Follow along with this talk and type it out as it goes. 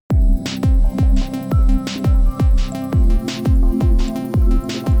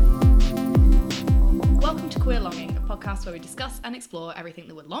podcast where we discuss and explore everything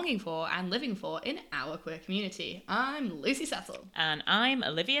that we're longing for and living for in our queer community. I'm Lucy Cecil. And I'm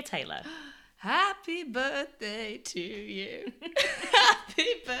Olivia Taylor. Happy birthday to you. Happy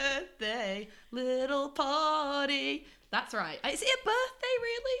birthday, little party. That's right. Is it a birthday,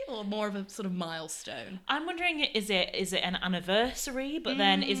 really? Or more of a sort of milestone? I'm wondering, is it an anniversary, but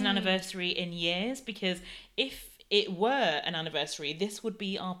then is an anniversary in years? Because if it were an anniversary, this would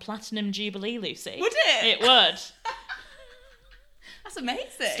be our Platinum Jubilee, Lucy. Would it? It would. That's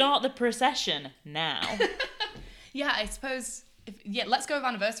amazing. Start the procession now. Yeah, I suppose... let's go with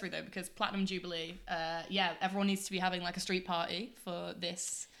anniversary, though, because Platinum Jubilee, everyone needs to be having, like, a street party for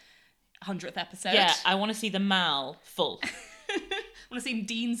this 100th episode. Yeah, I want to see the Mall full. I want to see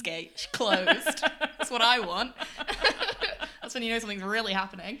Deansgate closed. That's what I want. That's when you know something's really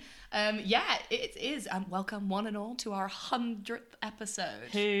happening. It is. And welcome one and all to our 100th episode.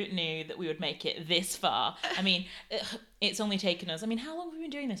 Who knew that we would make it this far? I mean, it's only taken us... I mean, how long have we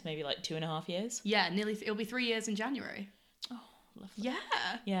been doing this? Maybe like 2.5 years? Yeah, nearly. It'll be 3 years in January. Oh, lovely. Yeah.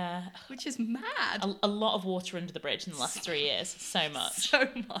 Yeah. Which is mad. A lot of water under the bridge in the last 3 years. So much. So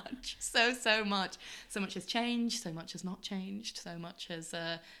much. So much. So much has changed. So much has not changed. So much has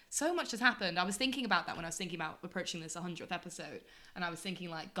happened. I was thinking about that when I was thinking about approaching this 100th episode. And I was thinking,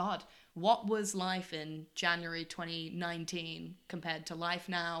 like, God, what was life in January 2019 compared to life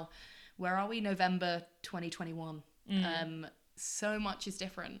now? Where are we? November 2021. So much is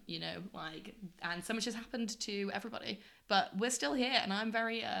different, and so much has happened to everybody, but we're still here, and I'm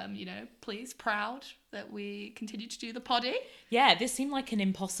very, pleased, proud that we continue to do the poddy. Yeah, this seemed like an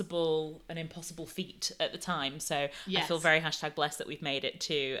impossible feat at the time, so yes. I feel very #blessed that we've made it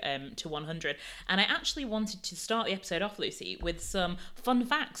to 100. And I actually wanted to start the episode off, Lucy, with some fun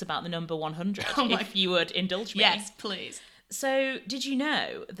facts about the number 100, if you would indulge me. Yes, please. So, did you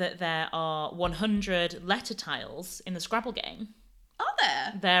know that there are 100 letter tiles in the Scrabble game? Are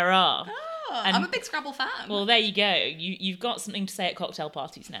there? There are. Oh, I'm a big Scrabble fan. Well, there you go. You've got something to say at cocktail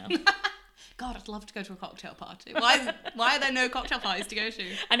parties now. God, I'd love to go to a cocktail party. Why are there no cocktail parties to go to?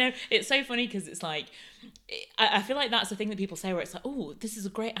 I know, it's so funny because it's like, I feel like that's the thing that people say where it's like, oh, this is a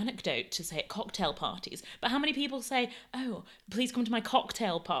great anecdote to say at cocktail parties. But how many people say, oh, please come to my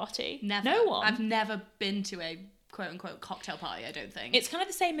cocktail party? Never. No one. I've never been to a quote-unquote cocktail party, I don't think. It's kind of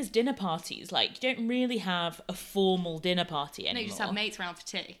the same as dinner parties. Like, you don't really have a formal dinner party anymore. No, you just have mates around for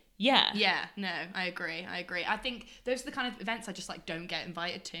tea. Yeah. Yeah, no, I agree. I think those are the kind of events I just, don't get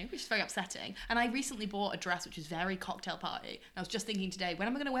invited to, which is very upsetting. And I recently bought a dress which was very cocktail party. And I was just thinking today, when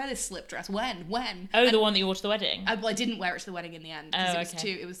am I going to wear this slip dress? When? Oh, the one that you wore to the wedding? I didn't wear it to the wedding in the end. Because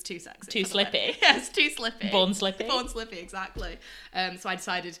it was too sexy. Too slippy. Yeah, it's too slippy. Born slippy. Born slippy, exactly. So I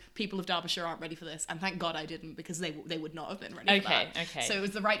decided people of Derbyshire aren't ready for this. And thank God I didn't, because they would not have been ready for that. Okay. So it was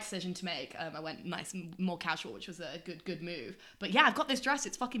the right decision to make. I went nice and more casual, which was a good move. But yeah, I've got this dress.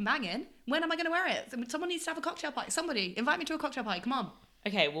 It's fucking banging. When am I going to wear it? Someone needs to have a cocktail party. Somebody invite me to a cocktail party. Come on.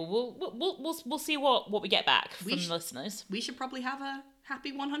 Okay, well we'll see what we get back from the listeners. We should probably have a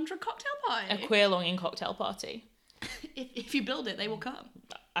happy 100 cocktail party. A queer longing cocktail party. if you build it, they will come.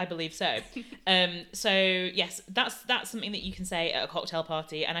 I believe so. So yes, that's something that you can say at a cocktail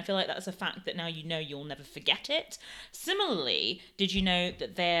party, and I feel like that's a fact that now you know you'll never forget it. Similarly, did you know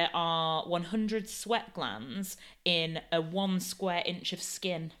that there are 100 sweat glands in a 1 square inch of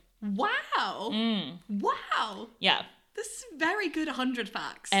skin? Wow. Wow. Yeah. This is very good 100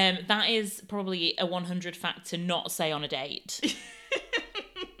 facts. That is probably a 100 fact to not say on a date.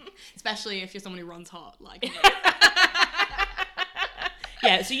 Especially if you're someone who runs hot, like me.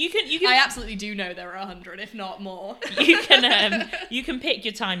 Yeah, so you can. I absolutely do know there are 100, if not more. You can pick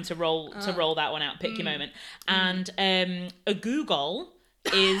your time to roll that one out. Pick your moment. And a Google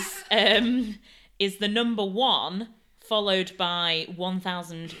is the number 1 followed by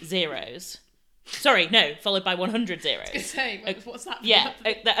 1,000 zeros. Sorry, no, followed by 100 zeros. I was gonna say, what's that? Yeah,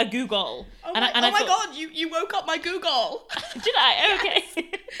 a Google. Oh my God, you woke up my Google. Did I? Okay.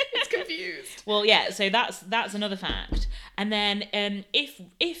 It's confused. Well, yeah, so that's another fact. And then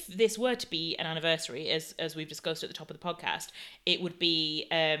if this were to be an anniversary, as we've discussed at the top of the podcast, it would be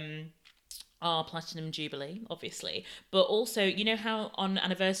our Platinum Jubilee, obviously. But also, you know how on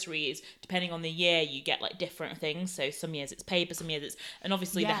anniversaries, depending on the year, you get like different things. So some years it's paper, some years it's... And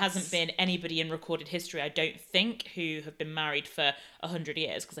obviously there hasn't been anybody in recorded history, I don't think, who have been married for 100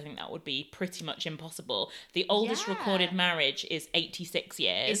 years, because I think that would be pretty much impossible. The oldest recorded marriage is 86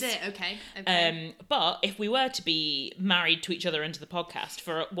 years. Is it? Okay. But if we were to be married to each other into the podcast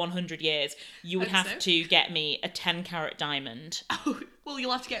for 100 years, you would have to get me a 10-carat diamond. Oh, well,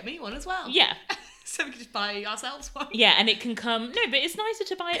 you'll have to get me one as well. Yeah. So we could just buy ourselves one. Yeah, and it can come... No, but it's nicer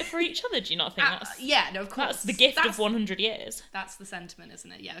to buy it for each other. Do you not think that's... Yeah, no, of course. That's the gift of 100 years. That's the sentiment, isn't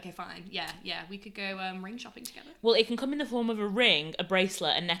it? Yeah, okay, fine. Yeah, we could go ring shopping together. Well, it can come in the form of a ring, a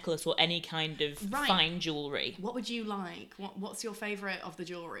bracelet, a necklace, or any kind of fine jewellery. What would you like? What's your favourite of the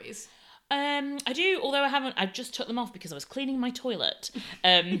jewelleries? I do, although I just took them off because I was cleaning my toilet.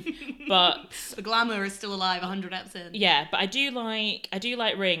 But the glamour is still alive 100 eps in. Yeah, but I do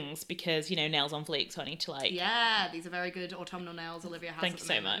like rings because, you know, nails on fleek, so I need to like... Yeah, these are very good autumnal nails Olivia has. Thank you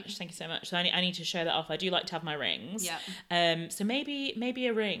so much. So I need to show that off. I do like to have my rings. Yeah. So maybe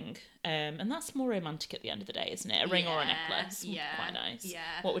a ring. And that's more romantic at the end of the day, isn't it? A ring or a necklace. Yeah. Quite nice. Yeah.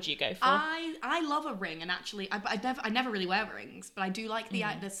 What would you go for? I love a ring, and actually I never really wear rings, but I do like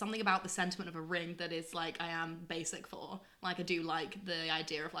there's something about the sentiment of a ring that is like I am basic for. Like I do like the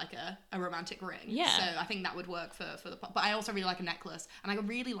idea of like a romantic ring. Yeah. So I think that would work for the but I also really like a necklace, and I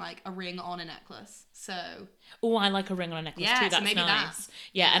really like a ring on a necklace. So oh, I like a ring on a necklace too. That's so maybe nice.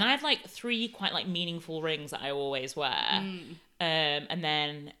 Yeah, and I have like 3 quite like meaningful rings that I always wear. And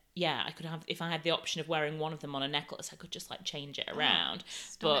then yeah, I could have, if I had the option of wearing one of them on a necklace, I could just like change it around.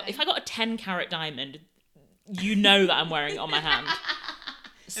 But if I got a 10-carat diamond, you know that I'm wearing it on my hand.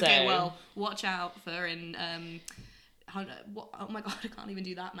 So, okay, well, watch out for oh my god, I can't even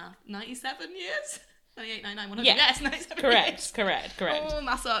do that math. 97 years? 98, 99, 100. Yeah. Yes, 97 years. Correct. Oh,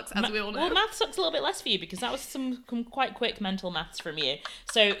 math sucks, as we all know. Well, math sucks a little bit less for you because that was some quite quick mental maths from you.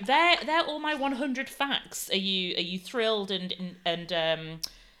 So they're all my 100 facts. Are you thrilled and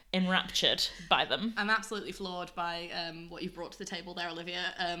enraptured by them? I'm absolutely floored by what you've brought to the table there,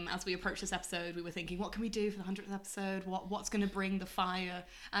 Olivia. As we approach this episode, we were thinking, what can we do for the 100th episode? What's going to bring the fire?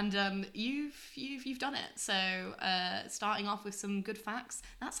 And you've done it. So starting off with some good facts.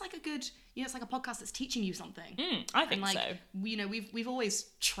 That's like a good, it's like a podcast that's teaching you something. I think and so. You know, we've always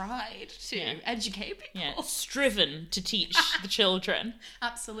tried to educate people. Yeah, striven to teach the children.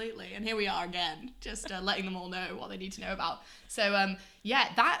 Absolutely, and here we are again, just letting them all know what they need to know about. So yeah,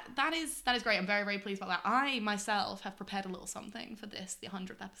 that is great. I'm very, very pleased about that. I myself have prepared a little something for this, the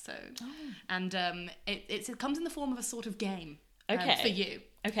 100th episode, and it comes in the form of a sort of game. For you.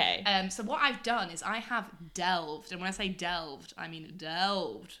 Okay. So what I've done is I have delved, and when I say delved, I mean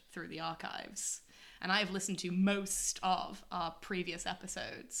delved through the archives, and I have listened to most of our previous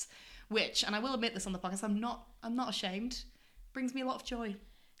episodes, which, and I will admit this on the podcast, I'm not ashamed, brings me a lot of joy.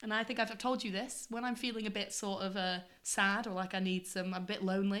 And I think I've told you this, when I'm feeling a bit sort of sad or like I'm a bit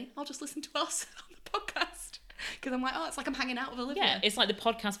lonely, I'll just listen to us on the podcast. Because I'm like, it's like I'm hanging out with Olivia. Yeah, it's like the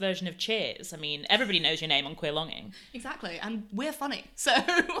podcast version of Cheers. I mean, everybody knows your name on Queer Longing. Exactly, and we're funny. So,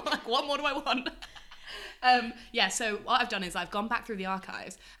 like, what more do I want? So what I've done is I've gone back through the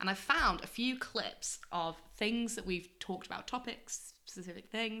archives and I've found a few clips of things that we've talked about, topics, specific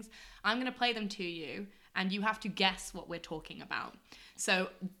things. I'm going to play them to you, and you have to guess what we're talking about. So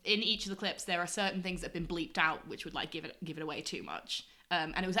in each of the clips, there are certain things that have been bleeped out, which would like give it away too much.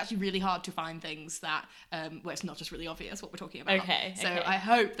 And it was actually really hard to find things that where it's not just really obvious what we're talking about. Okay. So I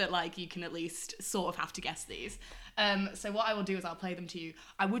hope that like you can at least sort of have to guess these. So what I will do is I'll play them to you.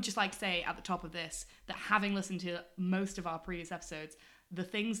 I would just like to say at the top of this that having listened to most of our previous episodes, the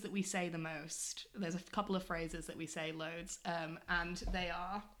things that we say the most, there's a couple of phrases that we say loads, and they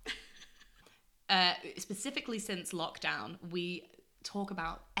are specifically since lockdown, we talk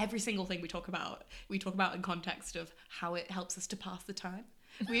about every single thing we talk about in context of how it helps us to pass the time.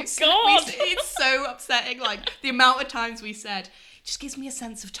 It's so upsetting, like the amount of times we said it just gives me a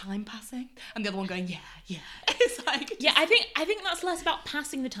sense of time passing, and the other one going yeah it's like just... I think that's less about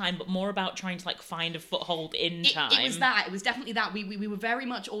passing the time but more about trying to like find a foothold in time. It was definitely that we were very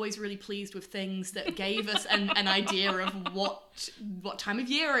much always really pleased with things that gave us an idea of what time of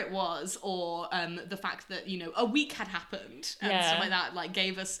year it was, or the fact that a week had happened and stuff like that, like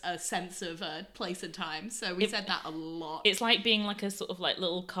gave us a sense of place and time. So we said that a lot. It's like being like a sort of like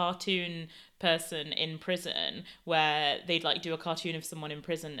little cartoon person in prison where they'd like do a cartoon of someone in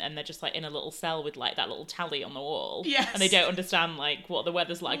prison and they're just like in a little cell with like that little tally on the wall, and they don't understand like what the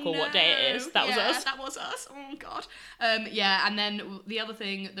weather's like or what day it is. That was us. Oh god. And then the other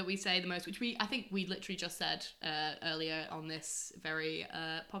thing that we say the most, which I think we literally just said earlier on this very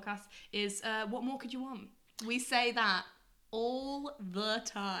podcast, is what more could you want? We say that all the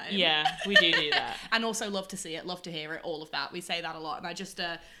time. Yeah, we do that. And also love to see it, love to hear it, all of that. We say that a lot, and I just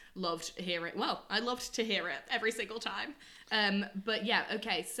loved to hear it. Well, I loved to hear it every single time. But yeah,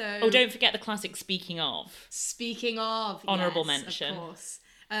 okay, so... Oh, don't forget the classic speaking of. Speaking of, honourable mention. Of course.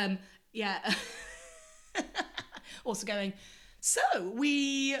 Yeah. Also going, so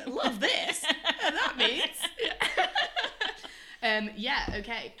we love this, and that means... Yeah,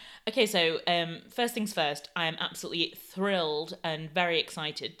 okay. Okay, so first things first, I am absolutely thrilled and very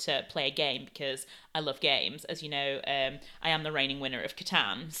excited to play a game because I love games. As you know, I am the reigning winner of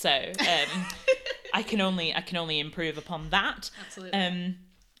Catan, so I can only improve upon that. Absolutely.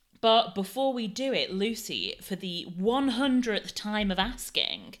 But before we do it, Lucy, for the 100th time of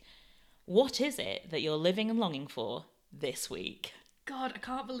asking, what is it that you're living and longing for this week? God, I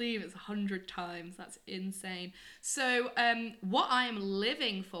can't believe it's 100 times. That's insane. So, what I am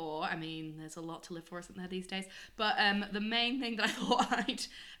living for, I mean, there's a lot to live for, isn't there, these days? But the main thing that I thought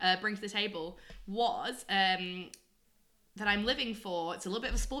I'd bring to the table was that I'm living for, it's a little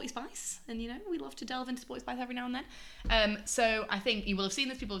bit of a sporty spice. And, you know, we love to delve into sporty spice every now and then. So, I think you will have seen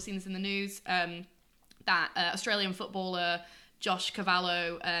this, people have seen this in the news, that Australian footballer Josh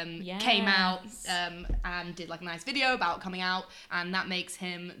Cavallo came out and did like a nice video about coming out, and that makes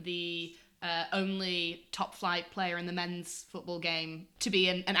him the only top flight player in the men's football game to be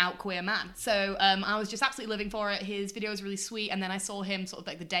an out queer man. So I was just absolutely living for it. His video was really sweet, and then I saw him sort of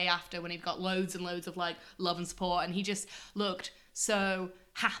like the day after when he'd got loads and loads of like love and support, and he just looked so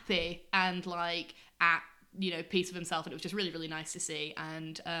happy and like at, you know, peace with himself, and it was just really, really nice to see,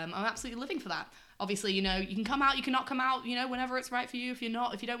 and I'm absolutely living for that. Obviously, you know, you can come out, you cannot come out, you know, whenever it's right for you. If you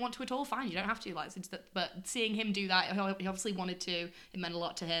don't want to at all, fine, you don't have to. Like, but seeing him do that, he obviously wanted to. It meant a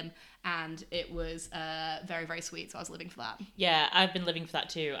lot to him, and it was very, very sweet. So I was living for that. Yeah, I've been living for that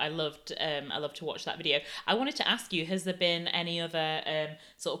too. I loved to watch that video. I wanted to ask you, has there been any other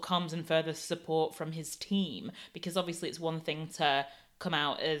sort of comms and further support from his team? Because obviously, it's one thing to come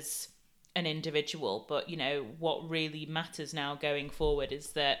out as an individual, but you know what really matters now going forward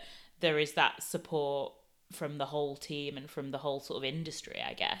is that there is that support from the whole team and from the whole sort of industry,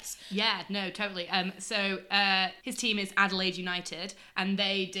 I guess. Yeah, no, totally. So his team is Adelaide United, and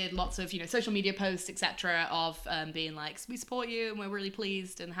they did lots of, you know, social media posts, etc., of being like, we support you and we're really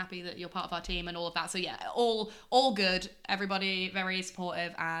pleased and happy that you're part of our team and all of that. So yeah, all good. Everybody very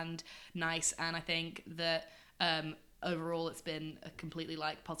supportive and nice, and I think that overall it's been a completely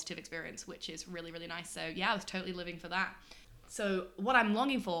like positive experience, which is really, really nice. So yeah, I was totally living for that. So what I'm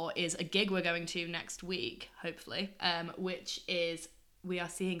longing for is a gig we're going to next week, hopefully, which is we are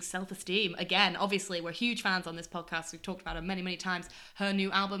seeing Self-Esteem. Again, obviously, we're huge fans on this podcast. We've talked about her many, many times. Her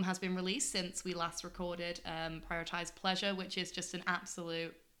new album has been released since we last recorded Prioritize Pleasure, which is just an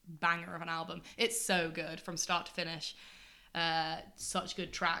absolute banger of an album. It's so good from start to finish. Such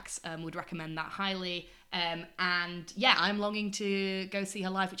good tracks. Would recommend that highly. And yeah, I'm longing to go see her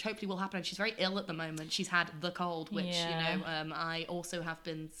live, which hopefully will happen. And she's very ill at the moment. She's had the cold, which you know I also have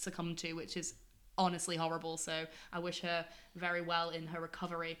been succumbed to, which is honestly horrible. So I wish her very well in her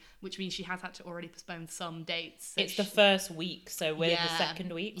recovery, which means she has had to already postpone some dates. So it's the first week, so we're the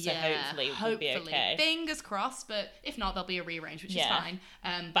second week, so hopefully we'll be okay. Fingers crossed, but if not, there'll be a rearrange, which is fine.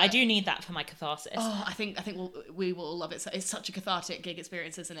 But I do need that for my catharsis. Oh, I think we will love it. It's such a cathartic gig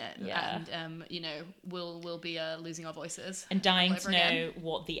experience, isn't it? Yeah. And you know, we'll be losing our voices. And dying to know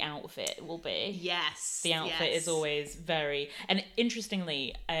what the outfit will be. Yes. The outfit is always very... And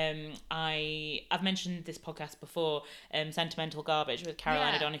interestingly, I've mentioned this podcast before, Sentimental Garbage with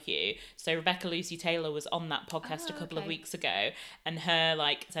Caroline O'Donoghue. So Rebecca Lucy Taylor was on that podcast a couple of weeks ago, and her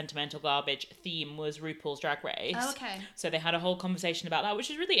like Sentimental Garbage theme was RuPaul's Drag Race. Oh, okay. So they had a whole conversation about that, which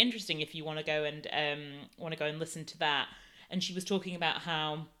is really interesting if you want to go and listen to that. And she was talking about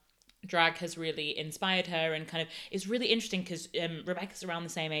how drag has really inspired her, and kind of it's really interesting because Rebecca's around the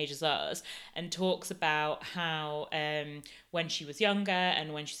same age as us, and talks about how when she was younger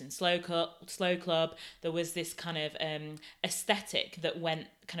and when she's in Slow Club, there was this kind of aesthetic that went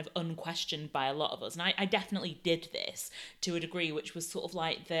kind of unquestioned by a lot of us, and I definitely did this to a degree, which was sort of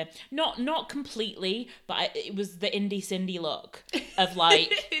like the not completely, but it was the indie Cindy look of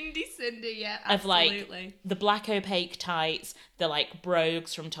like indie Cindy, yeah, absolutely. Of like the black opaque tights, the like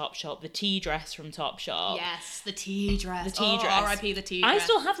brogues from Topshop, the tea dress from Topshop. Yes, the tea dress. The tea dress. R.I.P. the tea dress. I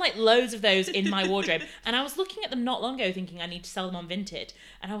still have like loads of those in my wardrobe, and I was looking at them not long ago, thinking I need to sell them on Vinted,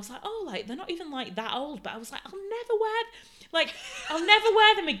 and I was like, oh, like they're not even like that old, but I was like, I'll never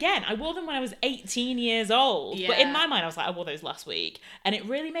wear them again. I wore them when I was 18 years old, but in my mind I was like, I wore those last week, and it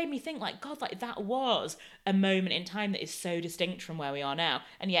really made me think like, God, like that was a moment in time that is so distinct from where we are now,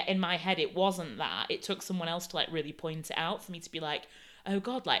 and yet in my head it wasn't that. It took someone else to like really point it out for me to be like, oh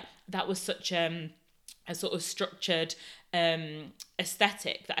God, like that was such a sort of structured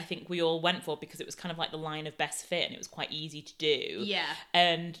aesthetic that I think we all went for because it was kind of like the line of best fit and it was quite easy to do. Yeah.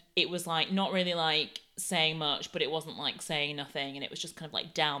 And it was like not really like saying much, but it wasn't like saying nothing, and it was just kind of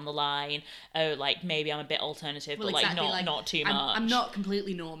like down the line. Oh, like maybe I'm a bit alternative, but exactly, like not too much. I'm not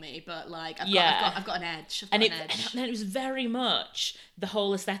completely normie, but like I've got an edge. And then it was very much the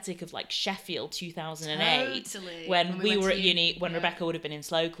whole aesthetic of like Sheffield 2008, totally. when we were at uni, when Rebecca would have been in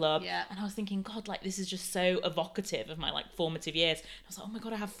Slow Club, Yeah. and I was thinking, God, like this is just so evocative of my like formative years. And I was like, oh my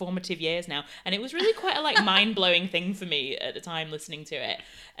God, I have formative years now, and it was really quite a like mind blowing thing for me at the time listening to it.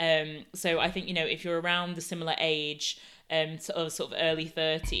 So I think, you know, if you're around the similar age, sort of early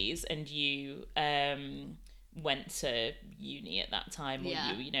 30s, and you went to uni at that time, or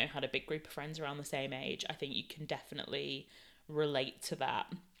you know, had a big group of friends around the same age, I think you can definitely relate to that.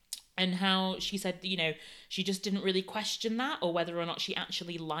 And how she said, you know, she just didn't really question that, or whether or not she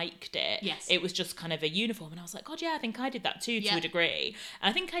actually liked it. Yes. It was just kind of a uniform. And I was like, God, yeah, I think I did that too, to a degree. And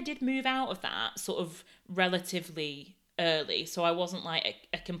I think I did move out of that sort of relatively early, so I wasn't like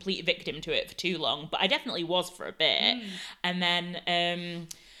a complete victim to it for too long, but I definitely was for a bit. And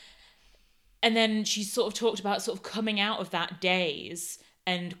then she sort of talked about sort of coming out of that daze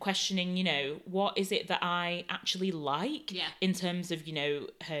and questioning, you know, what is it that I actually like in terms of, you know,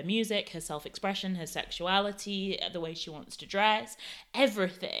 her music, her self-expression, her sexuality, the way she wants to dress,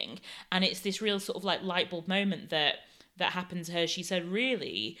 everything. And it's this real sort of like light bulb moment that happened to her, she said,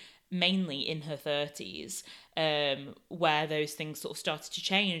 really mainly in her 30s, where those things sort of started to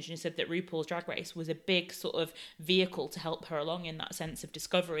change. And she said that RuPaul's Drag Race was a big sort of vehicle to help her along in that sense of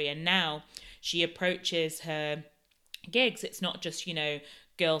discovery. And now she approaches her gigs, it's not just, you know,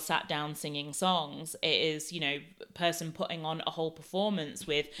 girl sat down singing songs. It is, you know, person putting on a whole performance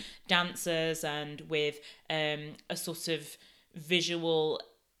with dancers and with a sort of visual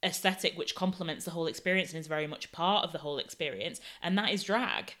aesthetic which complements the whole experience and is very much part of the whole experience, and that is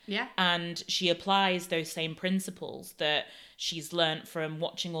drag. And she applies those same principles that she's learnt from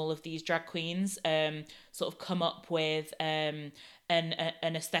watching all of these drag queens sort of come up with an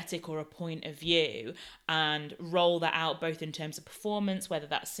aesthetic or a point of view, and roll that out both in terms of performance, whether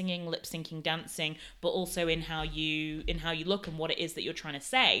that's singing, lip syncing, dancing, but also in how you look and what it is that you're trying to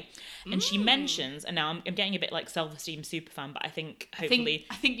say. And she mentions, and now I'm getting a bit like self-esteem superfan, but I think hopefully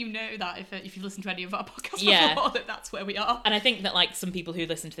I think you know that if you've listened to any of our podcasts before, that's where we are. And I think that like some people who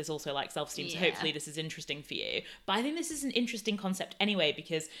listen to this also like self-esteem, so hopefully this is interesting for you. But I think this is an interesting concept anyway,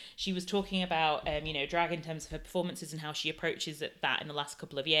 because she was talking about you know, drag in terms of her performances and how she approaches that in the last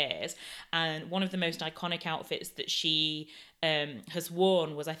couple of years. And one of the most iconic outfits that she has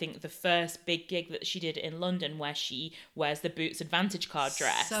worn was, I think, the first big gig that she did in London, where she wears the Boots Advantage card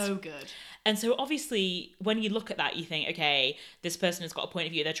dress. So good. And so obviously when you look at that, you think, okay, this person has got a point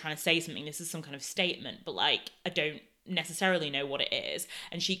of view, they're trying to say something, this is some kind of statement, but like, I don't necessarily know what it is.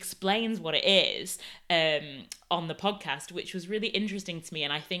 And she explains what it is on the podcast, which was really interesting to me.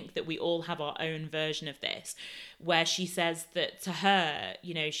 And I think that we all have our own version of this, where she says that to her,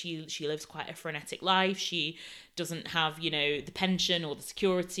 you know, she lives quite a frenetic life. She doesn't have, you know, the pension or the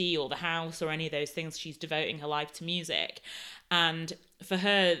security or the house or any of those things. She's devoting her life to music. And for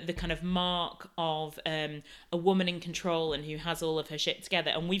her, the kind of mark of a woman in control and who has all of her shit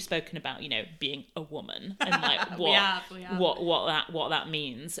together, and we've spoken about, you know, being a woman and like we have. what that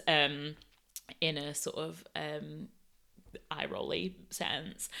means in a sort of eye-rolly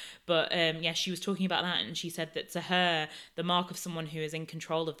sense. But she was talking about that, and she said that to her, the mark of someone who is in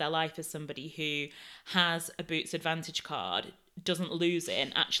control of their life is somebody who has a Boots Advantage card, doesn't lose it,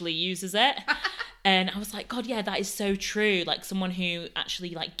 and actually uses it. And I was like, God, yeah, that is so true. Like someone who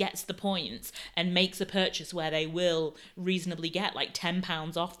actually like gets the points and makes a purchase where they will reasonably get like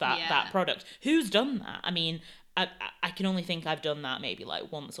 £10 off that product. Who's done that? I mean, I can only think I've done that maybe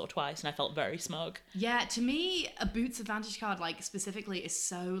like once or twice, and I felt very smug. Yeah, to me, a Boots Advantage card, like specifically, is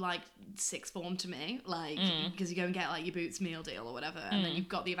so like sixth form to me, like because you go and get like your Boots meal deal or whatever, and then you've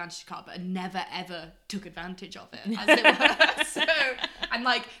got the Advantage card, but I never ever took advantage of it, as it were. So I'm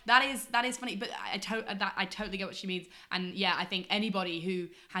like, that is funny, but I totally get what she means, and yeah, I think anybody who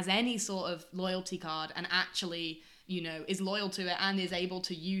has any sort of loyalty card and actually, you know, is loyal to it and is able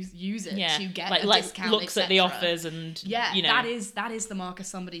to use it to get a discount, looks at the offers and you know, that is the mark of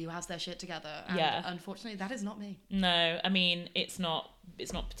somebody who has their shit together. And unfortunately, that is not me. No, I mean, it's not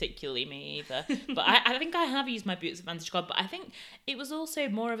particularly me either. But I think I have used my Boots Advantage card, but I think it was also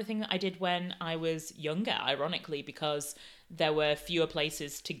more of a thing that I did when I was younger, ironically, because there were fewer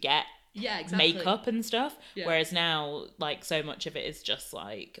places to get Yeah, exactly. makeup and stuff. Yeah. Whereas now, like, so much of it is just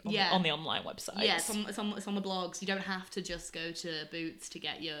like on the online websites. Yeah, it's on the blogs. You don't have to just go to Boots to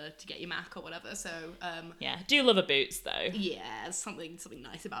get your Mac or whatever. So yeah, do love a Boots though. yeah, there's something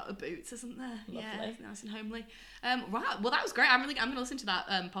nice about a Boots, isn't there? Lovely. Yeah, it's nice and homely. Right, well that was great. I'm gonna listen to that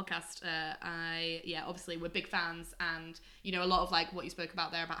podcast. Obviously we're big fans, and you know a lot of like what you spoke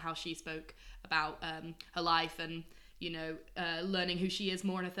about there about how she spoke about her life and you know learning who she is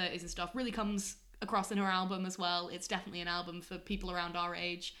more in her 30s and stuff really comes across in her album as well. It's definitely an album for people around our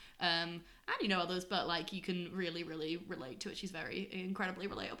age, and you know others, but like you can really relate to it. She's very incredibly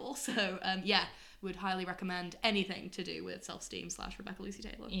relatable. So would highly recommend anything to do with self-esteem / Rebecca Lucy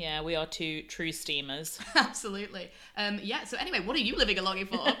Taylor. Yeah, we are two true steamers. Absolutely. So anyway, what are you living and longing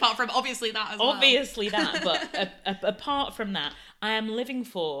for apart from obviously that as well? Obviously that, but apart from that, I am living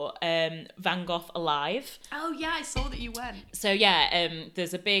for Van Gogh Alive. Oh yeah, I saw that you went. So yeah,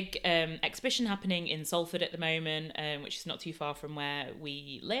 there's a big exhibition happening in Salford at the moment, which is not too far from where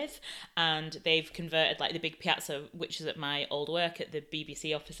we live, and they've converted like the big piazza, which is at my old work at the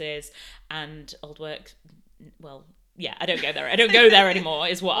BBC offices, and old work, well, yeah, I don't go there. I don't go there anymore.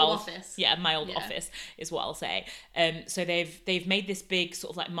 Is what I'll office. Yeah, my old office is what I'll say. So they've made this big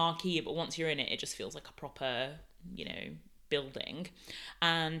sort of like marquee, but once you're in it, it just feels like a proper, you know, building.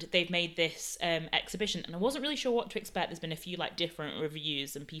 And they've made this exhibition, and I wasn't really sure what to expect. There's been a few like different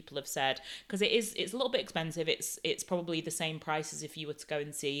reviews, and people have said because it's a little bit expensive. It's probably the same price as if you were to go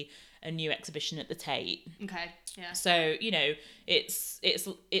and see a new exhibition at the Tate. Okay. Yeah. So you know, it's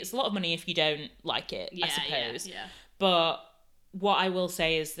a lot of money if you don't like it. I suppose. Yeah. But what I will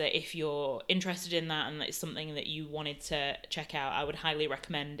say is that if you're interested in that and it's something that you wanted to check out, I would highly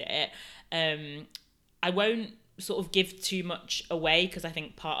recommend it. I won't sort of give too much away because I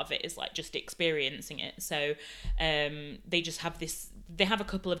think part of it is like just experiencing it. So they just have they have a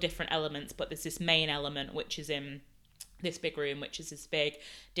couple of different elements, but there's this main element which is in this big room, which is this big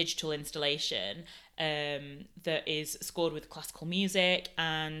digital installation that is scored with classical music,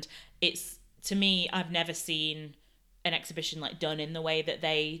 and it's, to me, I've never seen an exhibition like done in the way that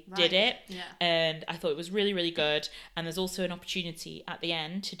they did it. Yeah. And I thought it was really, really good. And there's also an opportunity at the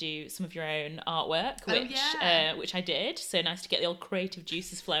end to do some of your own artwork, which I did. So nice to get the old creative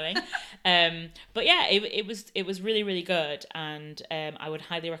juices flowing. But yeah, it was really, really good. And I would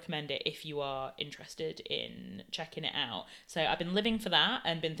highly recommend it if you are interested in checking it out. So I've been living for that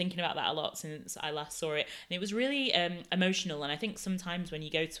and been thinking about that a lot since I last saw it. And it was really emotional. And I think sometimes when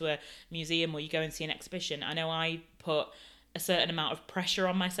you go to a museum or you go and see an exhibition, I know I put a certain amount of pressure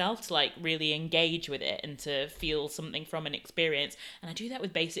on myself to like really engage with it and to feel something from an experience, and I do that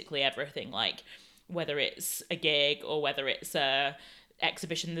with basically everything, like whether it's a gig or whether it's a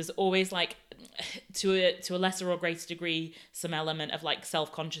exhibition. There's always like to a lesser or greater degree some element of like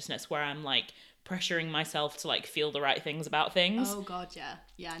self-consciousness where I'm like pressuring myself to like feel the right things about things. Oh god, yeah,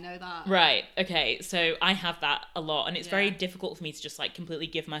 I know that. Right, okay, so I have that a lot, and it's very difficult for me to just like completely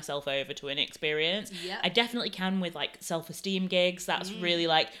give myself over to an experience. I definitely can with like self-esteem gigs. That's really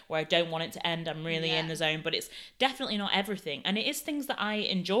like where I don't want it to end. I'm really in the zone, but it's definitely not everything, and it is things that I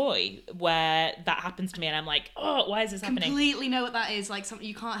enjoy where that happens to me and I'm like, oh, why is this happening? Completely know what that is, like something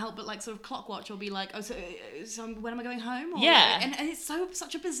you can't help but like sort of clock watch or be like, oh, so when am I going home? Or, yeah, and it's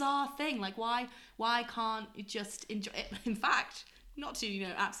such a bizarre thing, like why can't you just enjoy it? In fact, not to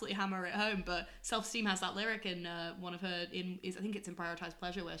absolutely hammer it home, but Self-Esteem has that lyric in one of her I think it's in Prioritized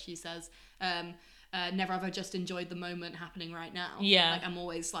Pleasure, where she says never have I just enjoyed the moment happening right now. Like I'm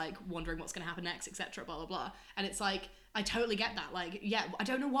always like wondering what's going to happen next, etc. blah blah blah. And it's like I totally get that. Like I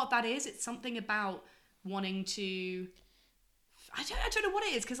don't know what that is. It's something about wanting to, I don't know what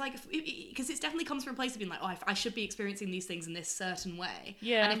it is, because it definitely comes from a place of being like, oh, I should be experiencing these things in this certain way,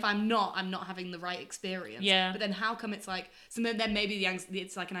 and if I'm not having the right experience. But then how come it's like, so then maybe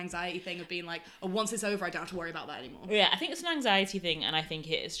it's like an anxiety thing of being like, oh, once it's over I don't have to worry about that anymore. I think it's an anxiety thing, and I think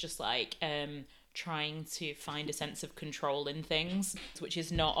it's just like trying to find a sense of control in things, which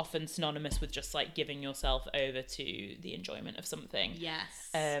is not often synonymous with just like giving yourself over to the enjoyment of something.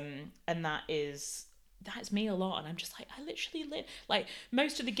 And that's me a lot, and I'm just like, I literally live like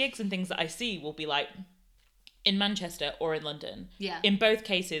most of the gigs and things that I see will be like in Manchester or in London. In both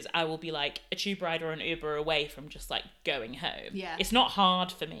cases I will be like a tube ride or an Uber away from just like going home. It's not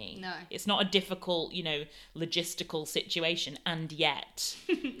hard for me. No, it's not a difficult logistical situation, and yet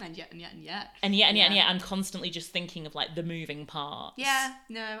and yet I'm constantly just thinking of like the moving parts.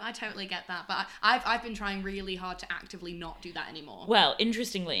 No, I totally get that, but I've been trying really hard to actively not do that anymore. Well,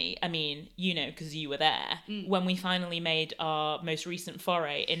 interestingly, I mean, because you were there when we finally made our most recent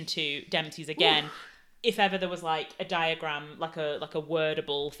foray into Dempsey's again. if ever there was like a diagram, like a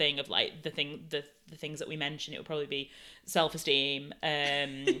wordable thing of like the things that we mentioned, it would probably be self-esteem,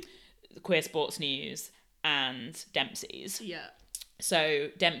 queer sports news, and Dempsey's. Yeah. So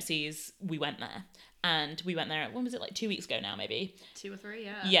Dempsey's, we went there. And we went there, when was it, like 2 weeks ago now, maybe? 2 or 3,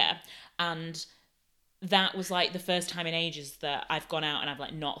 yeah. Yeah. And that was like the first time in ages that I've gone out and I've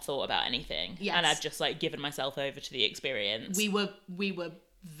like not thought about anything. Yes. And I've just like given myself over to the experience. We were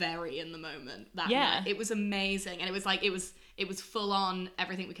very in the moment that Yeah. night. It was amazing. And it was like, it was full on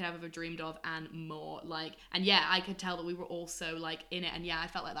everything we could have ever dreamed of and more. Like, and yeah, I could tell that we were also like in it. And yeah, I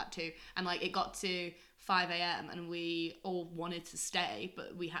felt like that too. And like, it got to 5 a.m. and we all wanted to stay,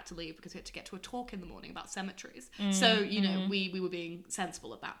 but we had to leave because we had to get to a talk in the morning about cemeteries. So, you know, we were being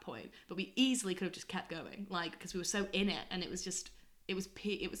sensible at that point, but we easily could have just kept going, like, because we were so in it, and it was so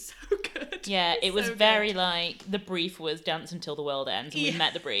good. Yeah, it was so very good. like, the brief was dance until the world ends, and we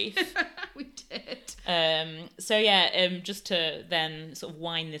met the brief. We did. So yeah, just to then sort of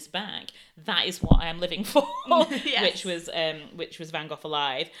wind this back, that is what I am living for, Yes. which was Van Gogh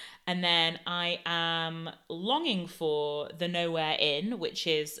Alive. And then I am longing for The Nowhere Inn, which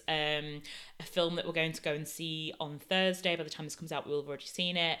is a film that we're going to go and see on Thursday. By the time this comes out, we will have already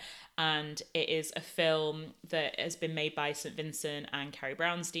seen it. And it is a film that has been made by St. Vincent and Carrie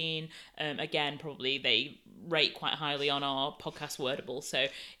Brownstein. Again, probably they rate quite highly on our podcast Wordable. So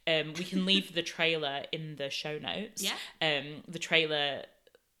we can leave the trailer in the show notes. Yeah. The trailer,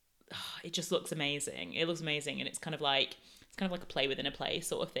 it just looks amazing. It looks amazing, and it's kind of like a play within a play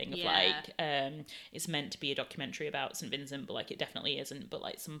sort of thing of like it's meant to be a documentary about St. Vincent, but like it definitely isn't, but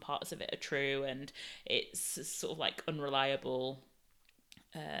like some parts of it are true, and it's sort of like unreliable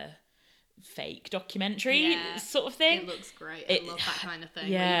fake documentary sort of thing. It looks great. I love that kind of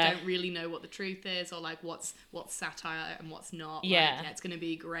thing. Yeah. Where you don't really know what the truth is, or like what's satire and what's not. Yeah. Like, it's going to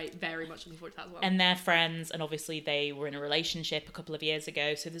be great. Very much looking forward to that as well. And they're friends, and obviously they were in a relationship a couple of years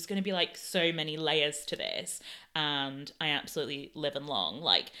ago, so there's going to be like so many layers to this, and I absolutely live and long.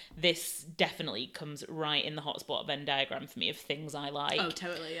 Like, this definitely comes right in the hotspot Venn diagram for me of things I like. Oh,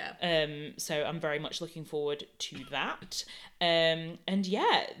 totally, yeah. So I'm very much looking forward to that. And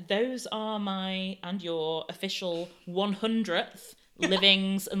yeah, those are my and your official 100th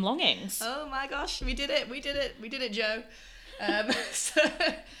livings and longings. Oh my gosh, we did it, Joe. So,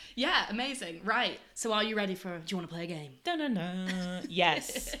 yeah, amazing. Right, so are you ready do you want to play a game? Da-na-na.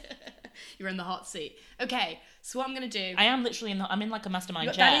 Yes. You're in the hot seat. Okay, so what I'm going to do... I am literally I'm in like a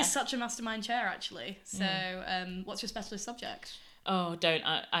mastermind chair. That is such a mastermind chair, actually. So, what's your specialist subject? Oh, don't.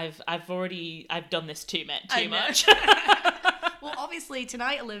 I've done this too much. Well, obviously,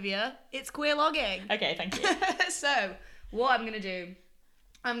 tonight, Olivia, it's queer logging. Okay, thank you. So, what I'm going to do,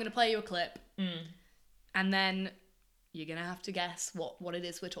 I'm going to play you a clip. And then you're going to have to guess what it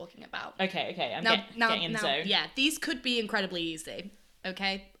is we're talking about. Okay. I'm getting in the zone. Yeah, these could be incredibly easy,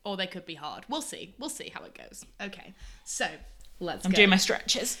 okay? Or they could be hard. We'll see. We'll see how it goes. Okay, so let's go. I'm doing my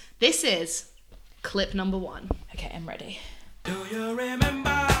stretches. This is clip number 1. Okay, I'm ready. Do you remember?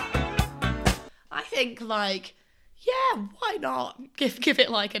 I think, like, yeah, why not give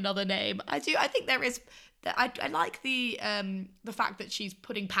it like another name? I do. I think there is. I like the fact that she's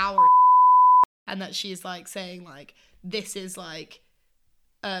putting power in, and that she's like saying like this is like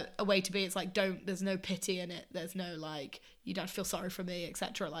a way to be. It's like there's no pity in it. There's no like you don't feel sorry for me,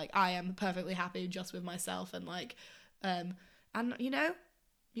 etc. Like I am perfectly happy just with myself, and like and you know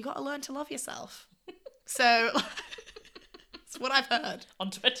you got to learn to love yourself. So that's what I've heard On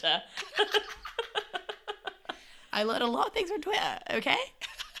Twitter. I learned a lot of things from Twitter, okay?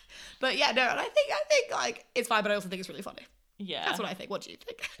 But yeah, no, and I think like it's fine, but I also think it's really funny. Yeah. That's what I think. What do you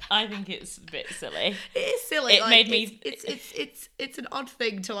think? I think it's a bit silly. It is silly. It like, made me- It's an odd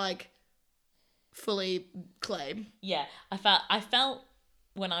thing to like fully claim. Yeah. I felt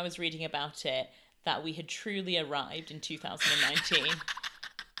when I was reading about it that we had truly arrived in 2019.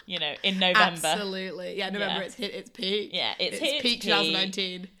 You know, in November. Absolutely. Yeah, November. Yeah. It's hit its peak. Yeah, it's hit its peak peak.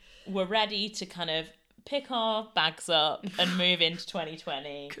 2019. We're ready to kind of pick our bags up and move into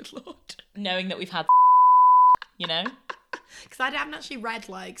 2020, Good lord. knowing that we've had, you know? Because I haven't actually read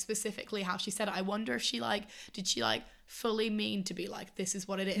like specifically how she said it. I wonder if did she like fully mean to be like this is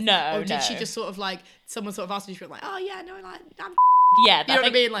what it is? No, or did she no. just sort of like someone sort of asked her, she was like, oh yeah, no, like I'm. Yeah, You know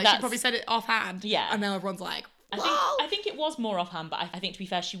what I mean? Like she probably said it offhand. Yeah. And now everyone's like, whoa. I think it was more offhand, but I think to be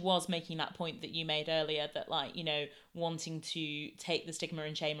fair, she was making that point that you made earlier that like, you know, wanting to take the stigma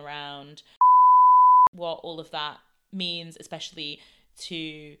and shame around what all of that means, especially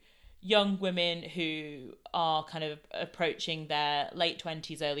to young women who are kind of approaching their late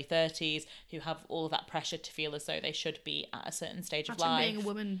 20s, early 30s, who have all of that pressure to feel as though they should be at a certain stage of Imagine life. being a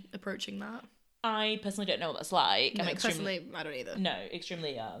woman approaching that. I personally don't know what that's like. No, I'm extremely personally, I don't either. no,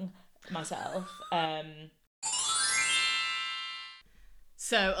 extremely young myself.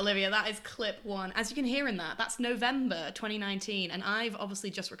 So, Olivia, that is clip 1. As you can hear in that, that's November 2019, and I've obviously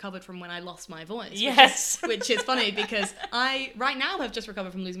just recovered from when I lost my voice. Yes. Which is funny because I, right now, have just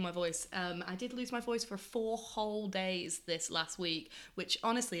recovered from losing my voice. I did lose my voice for 4 whole days this last week, which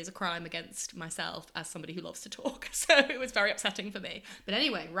honestly is a crime against myself as somebody who loves to talk. So it was very upsetting for me. But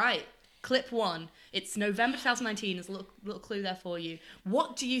anyway, right. Clip 1. It's November 2019. There's a little clue there for you.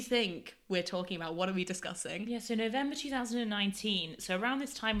 What do you think we're talking about? What are we discussing? Yeah, so November 2019. So around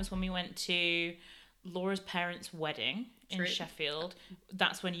this time was when we went to Laura's parents' wedding in True. Sheffield.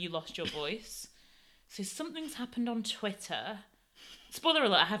 That's when you lost your voice. So something's happened on Twitter. Spoiler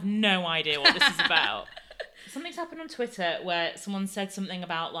alert, I have no idea what this is about. Something's happened on Twitter where someone said something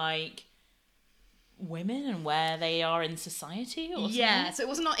about, like, women and where they are in society or something. Yeah, so it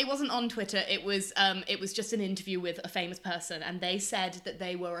wasn't on Twitter. It was just an interview with a famous person, and they said that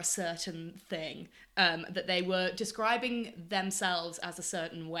they were a certain thing, that they were describing themselves as a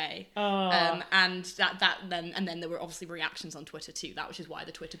certain way, and then there were obviously reactions on Twitter too. That which is why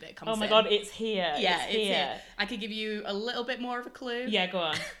the Twitter bit comes in. Oh my god, it's here. Yeah, it's here. I could give you a little bit more of a clue. Yeah, go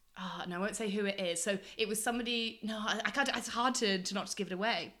on. No, I won't say who it is. So it was somebody. No, I can't. It's hard to not just give it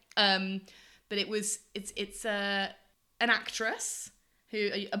away. But it's an actress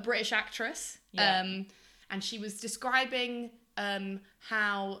a British actress. Yeah. And she was describing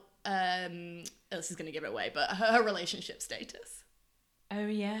how this is going to give it away, but her relationship status. Oh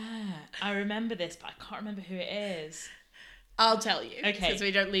yeah, I remember this, but I can't remember who it is. I'll tell you. Okay. So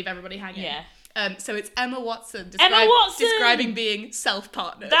we don't leave everybody hanging. Yeah. So it's Emma Watson. Watson! Describing being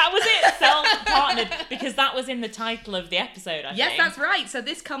self-partnered. That was it, self-partnered, because that was in the title of the episode, I think. Yes, that's right. So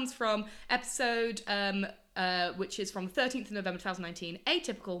this comes from episode, which is from 13th of November 2019,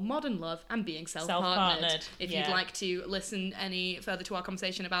 Atypical, Modern Love, and Being Self-Partnered. If you'd like to listen any further to our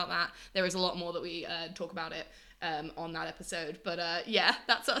conversation about that, there is a lot more that we talk about it on that episode. But yeah,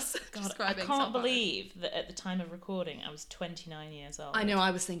 that's us describing I can't believe that at the time of recording, I was 29 years old. I know,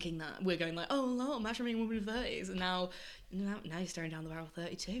 I was thinking that. We're going like, oh, no, imagine being a woman of 30s. And now you're staring down the barrel of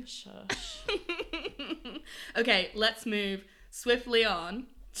 32. Shush. Okay, let's move swiftly on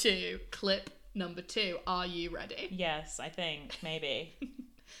to clip number 2. Are you ready? Yes, I think, maybe.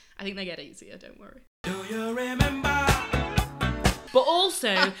 I think they get easier, don't worry. Do you remember? But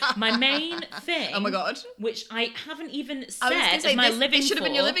also, my main thing... Oh my god. Which I haven't even said I was gonna say, my this living should have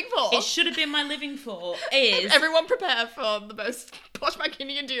been your living for. It should have been my living for, is... Everyone prepare for the most posh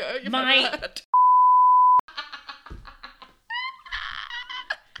Mancunian duo you've ever heard.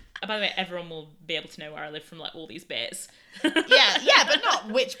 By the way, everyone will be able to know where I live from, like, all these bits. yeah, but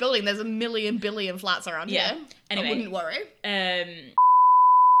not which building. There's a million billion flats around here. Anyway. I wouldn't worry.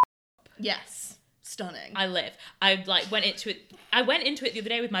 Yes. Stunning. I live. I went into it the other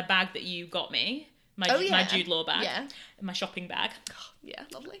day with my bag that you got me. My Jude Law bag. Yeah. My shopping bag. Yeah,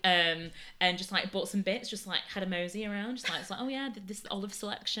 lovely. And just like bought some bits, just like had a mosey around, just like, it's like, oh yeah, this olive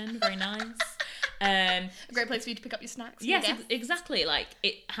selection, very nice. A great place for you to pick up your snacks. Yes, exactly. Like,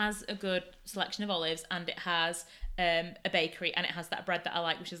 it has a good selection of olives, and it has a bakery, and it has that bread that I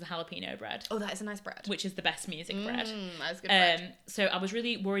like, which is the jalapeno bread. Oh, that is a nice bread. Which is the best music bread. That is good bread. So I was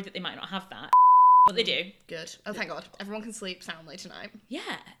really worried that they might not have that. But they do. Good. Oh, thank God. Everyone can sleep soundly tonight.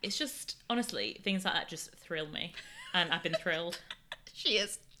 Yeah, it's just, honestly, things like that just thrill me. And I've been thrilled. She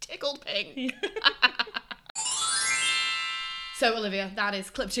is tickled pink. So, Olivia, that is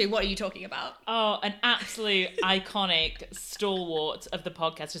clip 2. What are you talking about? Oh, an absolute iconic stalwart of the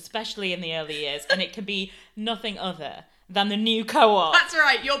podcast, especially in the early years. And it can be nothing other than the new co-op. That's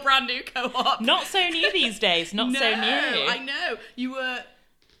right, your brand new co-op. Not so new these days. Not so new. I know. You were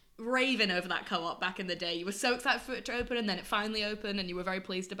raving over that co-op back in the day. You were so excited for it to open, and then it finally opened, and you were very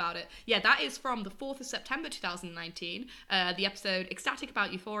pleased about it. Yeah, that is from the 4th of September 2019. The episode Ecstatic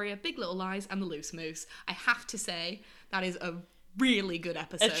About Euphoria, Big Little Lies, and The Loose Moose. I have to say, that is a really good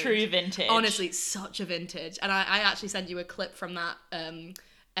episode. A true vintage. Honestly, such a vintage. And I actually sent you a clip from that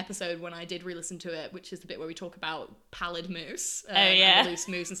episode when I did re-listen to it, which is the bit where we talk about pallid moose. And the loose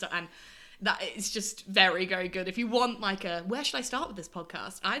moose and stuff. And that is just very, very good. If you want like where should I start with this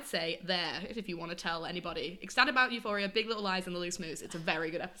podcast? I'd say there, if you want to tell anybody. Ecstatic About Euphoria, Big Little Lies, and The Loose Moose. It's a very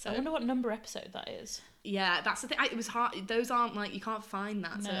good episode. I wonder what number episode that is. Yeah, that's the thing. It was hard. Those aren't like, you can't find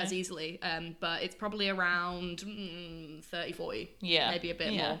that as easily. But it's probably around 30, 40. Yeah. Maybe a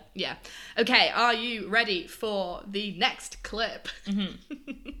bit more. Yeah. Okay, are you ready for the next clip?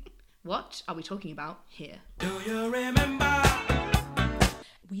 Mm-hmm. What are we talking about here? Do you remember?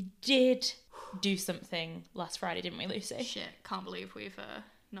 We did do something last Friday, didn't we, Lucy? Shit, can't believe we've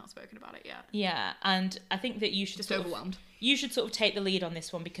not spoken about it yet. Yeah, and I think that you should Just sort overwhelmed. You should sort of take the lead on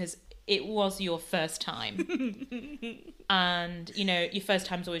this one because it was your first time. And, you know, your first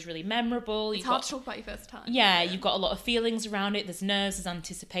time's always really memorable. It's hard to talk about your first time. Yeah, you've got a lot of feelings around it. There's nerves, there's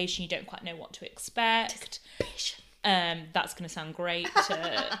anticipation. You don't quite know what to expect. That's going to sound great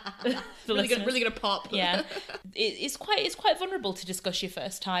to the listeners. Really gonna pop. Yeah, it's quite vulnerable to discuss your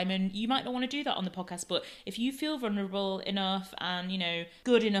first time, and you might not want to do that on the podcast. But if you feel vulnerable enough and, you know,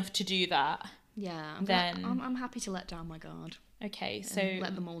 good enough to do that, Yeah. Then- I'm happy to let down my guard. okay. So And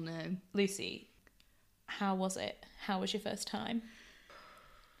let them all know. Lucy, how was it? How was your first time?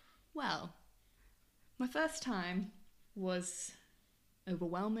 Well, my first time was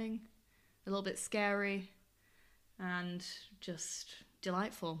overwhelming, a little bit scary, and just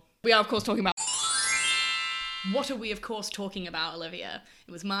delightful. We are, of course, talking about... What are we, of course, talking about, Olivia?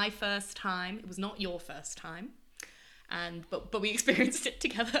 It was my first time. It was not your first time. But we experienced it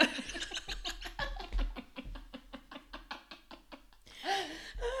together.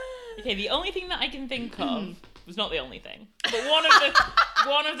 Okay, the only thing that I can think of was not the only thing, but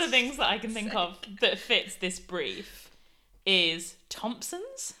one of the things that I can think of that fits this brief is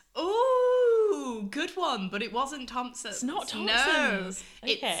Thompson's. Ooh, good one, but it wasn't Thompson's. It's not No, Thompson's.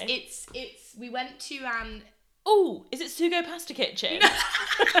 Okay. it's we went to an... Oh, is it Sugo Pasta Kitchen?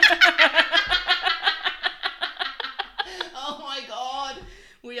 Oh my god,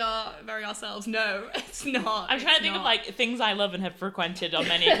 we are very ourselves. No, it's not. I'm trying to It's think of not. like things I love and have frequented on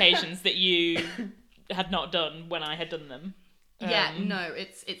many occasions that you had not done when I had done them. Yeah, no,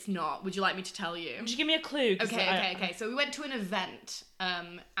 it's not. Would you like me to tell you? Would you give me a clue? 'Cause Okay. So we went to an event,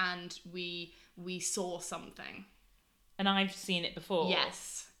 and we saw something. And I've seen it before.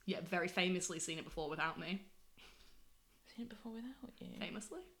 Yes, yeah, very famously seen it before without me. Seen it before without you.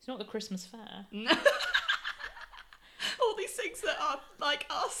 Famously. It's not the Christmas fair. No. All these things that are like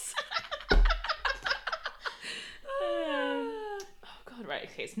us. Oh god, right,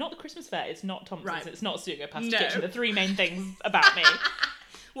 okay, it's not the Christmas fair, it's not Thompson's, Right. it's not Sugo Pasta No. Kitchen, the three main things about me.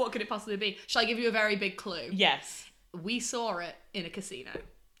 What could it possibly be? Shall I give you a very big clue? Yes. We saw it in a casino.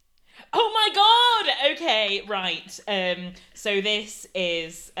 Oh my god! Okay, right. So this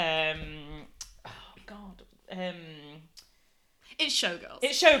is It's Showgirls.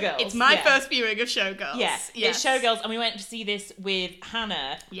 it's Showgirls. It's my yeah. first viewing of Showgirls. Yeah, Yes. it's Showgirls, and we went to see this with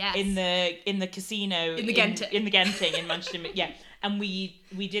Hannah Yes. in the casino In the Genting. in the Genting in Manchester. Yeah, and we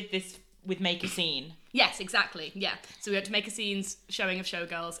did this with Make a Scene. Yes, exactly. Yeah. So we went to make a scene's showing of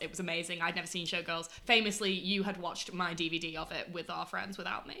Showgirls. It was amazing. I'd never seen Showgirls. Famously, you had watched my DVD of it with our friends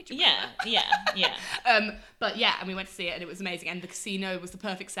without me. Do you remember? Yeah. But yeah, and we went to see it and it was amazing. And the casino was the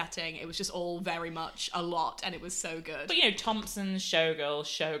perfect setting. It was just all very much a lot and it was so good. But you know, Thompson's,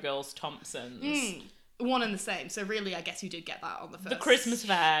 Showgirls, Thompson's. One and the same. So really, I guess you did get that on the first. The Christmas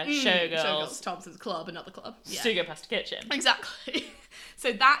fair, Showgirls, Thompson's Club, another club. Yeah. Sugo Pasta Kitchen. Exactly.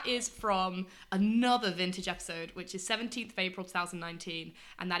 So that is from another vintage episode, which is 17th of April 2019,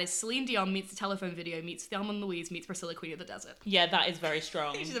 and that is Celine Dion meets the telephone video meets Thelma and Louise meets Priscilla Queen of the Desert. Yeah, that is very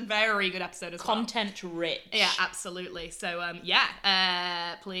strong. Which is a very good episode as well. Content rich. Yeah, absolutely. So,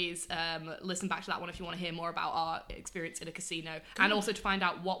 please listen back to that one if you want to hear more about our experience in a casino, and also to find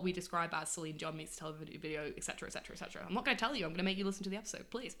out what we describe as Celine Dion meets the television video, etc., etc., etc. I'm not going to tell you. I'm going to make you listen to the episode,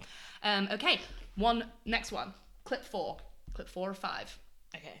 please. Okay, next one. Clip 4 of 5.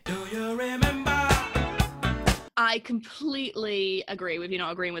 Okay. Do you remember? I completely agree with you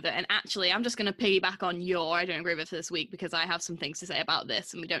not agreeing with it. And actually, I'm just going to piggyback on your I don't agree with it for this week because I have some things to say about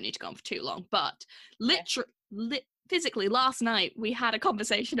this and we don't need to go on for too long. But physically, last night, we had a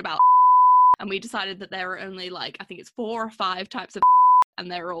conversation about and we decided that there are only I think it's 4 or 5 types of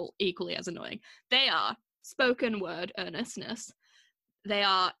and they're all equally as annoying. They are spoken word earnestness. They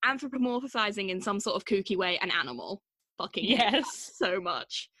are anthropomorphizing in some sort of kooky way an animal. Fucking Yes. so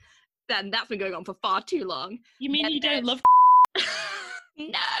much. Then that's been going on for far too long. You mean And you don't love?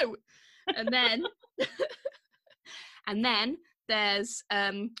 No. And then there's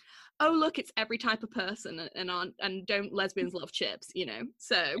oh look, it's every type of person and don't lesbians love chips, you know.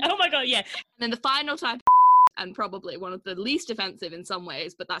 So Oh my god, yeah. and then the final type and probably one of the least offensive in some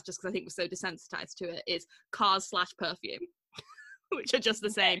ways, but that's just because I think we're so desensitized to it, is cars/perfume. Which are just the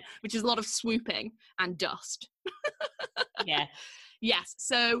same, which is a lot of swooping and dust. Yeah. Yes,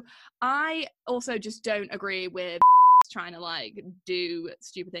 so I also just don't agree with trying to do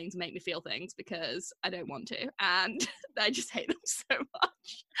stupid things and make me feel things because I don't want to, and I just hate them so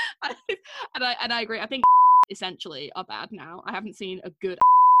much. And I agree. I think essentially are bad now. I haven't seen a good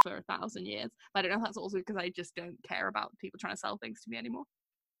for 1,000 years, but I don't know if that's also because I just don't care about people trying to sell things to me anymore.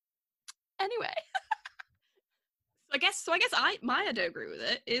 Anyway. I guess my I don't agree with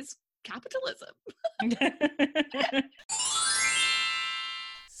it is capitalism.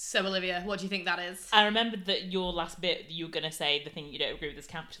 So Olivia, what do you think that is? I remembered that your last bit, you were going to say the thing you don't agree with is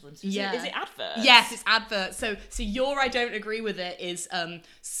capitalism. Is it adverts? Yes, it's adverts. So your I don't agree with it is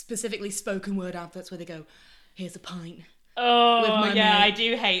specifically spoken word adverts where they go, here's a pint. Oh, yeah, I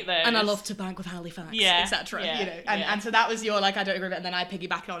do hate those. And I love to bank with Halifax, yeah, etc. Yeah, you know, and so that was your I don't agree with it, and then I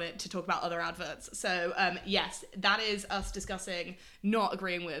piggyback on it to talk about other adverts. So yes, that is us discussing not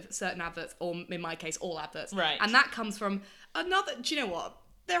agreeing with certain adverts, or in my case, all adverts. Right. And that comes from another. Do you know what?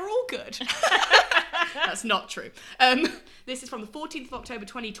 They're all good. That's not true. This is from the 14th of October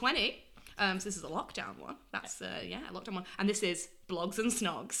 2020. So this is a lockdown one. That's lockdown one. And this is Blogs and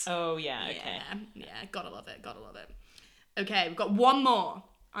Snogs. Oh yeah, okay. Yeah, gotta love it. Okay, we've got one more.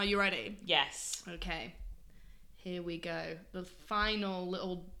 Are you ready? Yes. Okay. Here we go. The final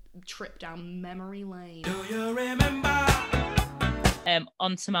little trip down memory lane. Do you remember?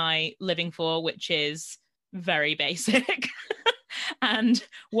 Onto my living for, which is very basic. And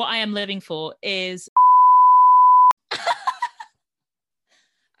what I am living for is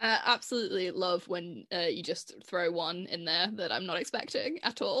absolutely love when you just throw one in there that I'm not expecting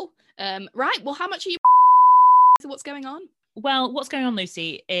at all. Right, well, how much are you? What's going on? Well, what's going on,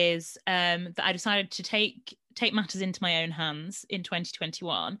 Lucy, is that I decided to take matters into my own hands in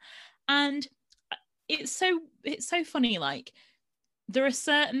 2021, and it's so funny. Like, there are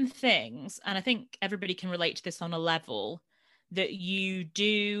certain things, and I think everybody can relate to this on a level, that you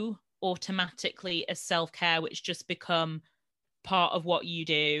do automatically as self-care, which just become part of what you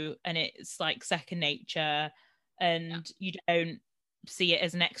do, and it's like second nature, and you don't see it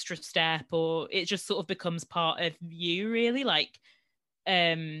as an extra step, or it just sort of becomes part of you, really, like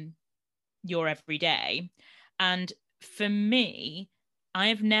your everyday. And for me,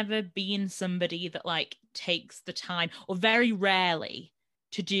 I've never been somebody that like takes the time, or very rarely,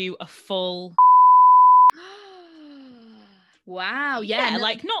 to do a full Wow, yeah, no,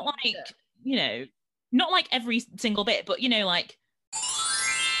 like not like, you know, not like every single bit, but you know, like.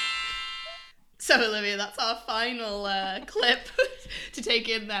 So Olivia, that's our final clip to take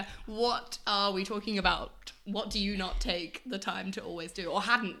in there. What are we talking about? What do you not take the time to always do, or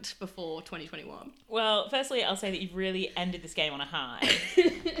hadn't before 2021? Well, firstly, I'll say that you've really ended this game on a high.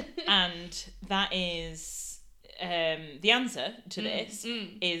 And that is the answer to this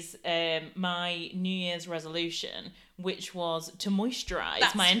is my New Year's resolution, which was to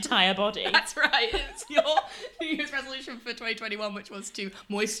moisturise my entire body. That's right. It's your New Year's resolution for 2021, which was to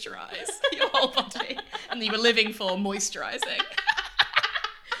moisturise your whole body. And you were living for moisturising.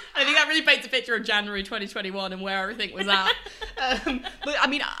 I think that really paints a picture of January 2021 and where everything was at. But I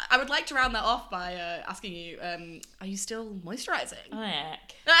mean, I would like to round that off by asking you, are you still moisturising? Oh,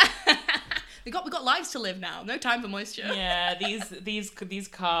 heck. We got lives to live now. No time for moisture. Yeah, these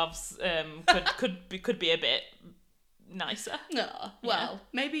calves could be a bit nicer. No, well,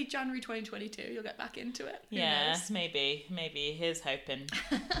 maybe January 2022 you'll get back into it. Who Yeah, knows? maybe. Here's hoping.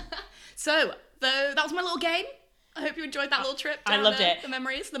 So, that was my little game. I hope you enjoyed that little trip down I loved it. The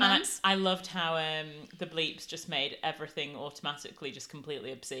memories, the And memes. I loved how the bleeps just made everything automatically just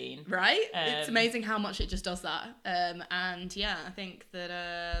completely obscene. Right? It's amazing how much it just does that. And yeah, I think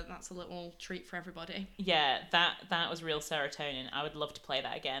that that's a little treat for everybody. Yeah, that was real serotonin. I would love to play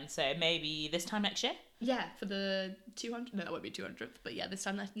that again. So maybe this time next year? Yeah, for the 200. No, that won't be 200th, but yeah, this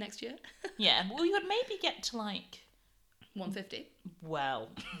time next year. Yeah, well, we would maybe get to like 150. Well,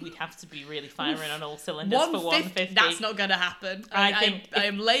 we'd have to be really firing on all cylinders for 150. That's not going to happen. I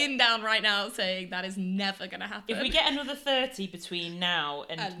am laying down right now saying that is never going to happen. If we get another 30 between now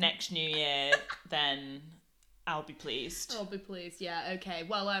and next New Year, then I'll be pleased. I'll be pleased. Yeah. Okay.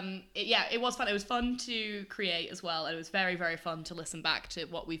 Well, it was fun. It was fun to create as well, and it was very, very fun to listen back to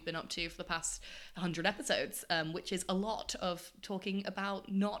what we've been up to for the past 100 episodes, which is a lot of talking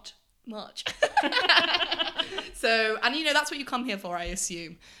about not much. So, and that's what you come here for, I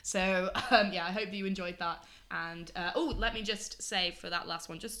assume. So, yeah, I hope that you enjoyed that. And let me just say for that last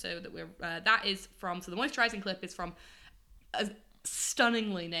one, just so that we're that is from, so the moisturising clip is from a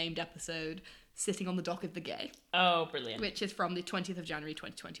stunningly named episode, Sitting on the Dock of the Gay. Oh, brilliant. Which is from the 20th of January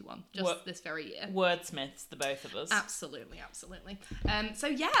 2021, this very year. Wordsmiths, the both of us. Absolutely. So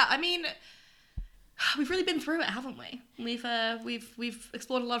yeah, I mean, we've really been through it, haven't we? We've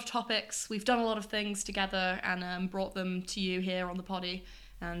explored a lot of topics. We've done a lot of things together and brought them to you here on the poddy.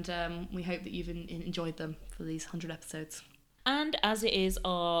 And we hope that you've enjoyed them for these 100 episodes. And as it is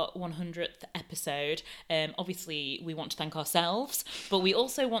our 100th episode, obviously we want to thank ourselves, but we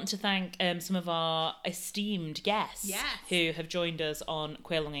also want to thank some of our esteemed guests Yes. who have joined us on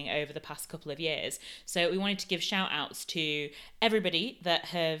Queer Longing over the past couple of years. So we wanted to give shout outs to everybody that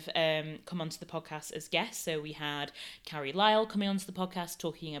have come onto the podcast as guests. So we had Carrie Lyle coming onto the podcast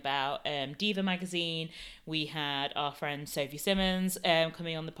talking about Diva magazine. We had our friend Sophie Simmons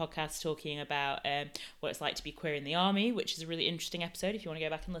coming on the podcast talking about what it's like to be queer in the army, which is a really interesting episode if you want to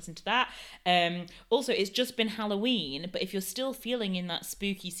go back and listen to that. Also, it's just been Halloween, but if you're still feeling in that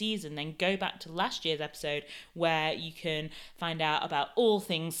spooky season, then go back to last year's episode where you can find out about all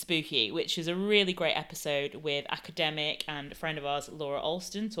things spooky, which is a really great episode with academic and a friend of ours, Laura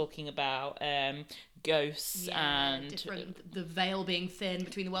Alston, talking about ghosts and the veil being thin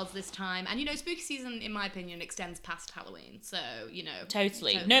between the worlds this time. And spooky season, in my opinion, extends past Halloween, so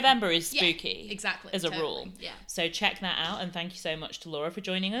totally. November is spooky, exactly, as a rule. So check that out, and thank you so much to Laura for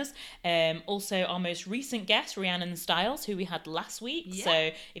joining us. Also our most recent guest, Rhiannon Styles, who we had last week. So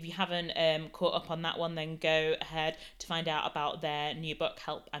if you haven't caught up on that one, then go ahead to find out about their new book,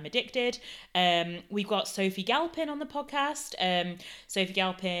 Help, I'm Addicted. We've got Sophie Galpin on the podcast. Sophie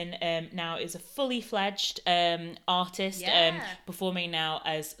Galpin now is a fully fledged artist, performing now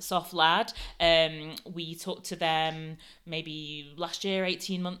as Soft Lad. We talked to them maybe last year,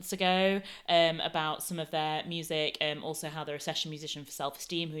 18 months ago, about some of their music, also how they're a session musician for Self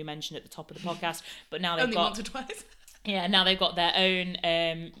Esteem, who we mentioned at the top of the podcast, but now they've only got once or twice. Yeah, now they've got their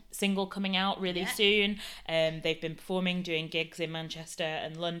own single coming out really soon. They've been performing, doing gigs in Manchester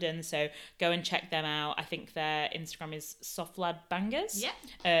and London, so go and check them out. I think their Instagram is Softlad Bangers.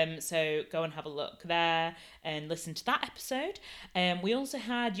 So go and have a look there and listen to that episode. We also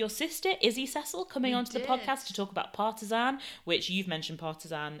had your sister, Izzy Cecil, coming onto the podcast to talk about Partisan, which you've mentioned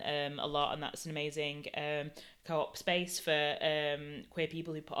Partisan a lot, and that's an amazing co-op space for queer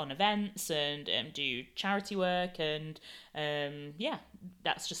people who put on events and do charity work, and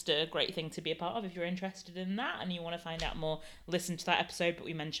that's just a great thing to be a part of if you're interested in that and you want to find out more. Listen to that episode, but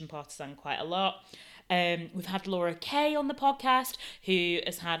we mentioned Partisan quite a lot. We've had Laura Kay on the podcast, who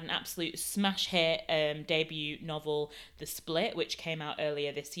has had an absolute smash hit debut novel, The Split, which came out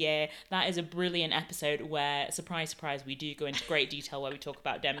earlier this year. That is a brilliant episode where, surprise, surprise, we do go into great detail where we talk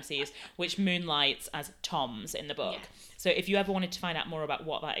about Dempsey's, which moonlights as Tom's in the book. So if you ever wanted to find out more about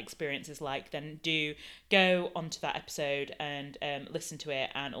what that experience is like, then do go onto that episode and listen to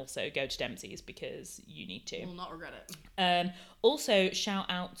it, and also go to Dempsey's because you need to. Will not regret it. Also, shout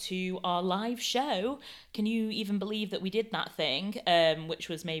out to our live show. Can you even believe that we did that thing, which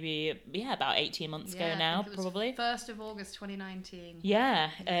was maybe, about 18 months ago now, probably. 1st of August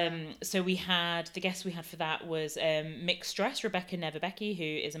 2019. So we had, the guest we had for that was Mixed Stress, Rebecca Neverbecky, who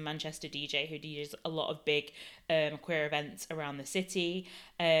is a Manchester DJ who DJs a lot of big queer events around the city.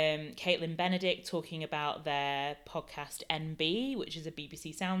 Caitlin Benedict talking about their podcast NB, which is a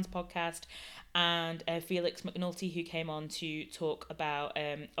BBC Sounds podcast, and Felix McNulty, who came on to talk about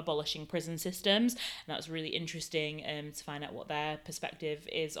abolishing prison systems, and that was really interesting to find out what their perspective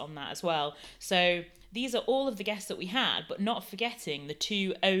is on that as well. So these are all of the guests that we had, but not forgetting the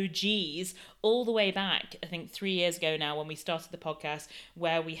two OGs all the way back, I think 3 years ago now, when we started the podcast,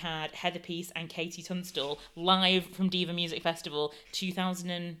 where we had Heather Peace and Katie Tunstall live from Diva Music Festival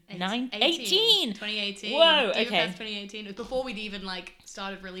 2018. 2018. Whoa, Diva okay. Fest 2018. It was before we'd even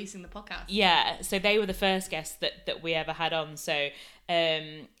started releasing the podcast. Yeah, so they were the first guests that we ever had on. So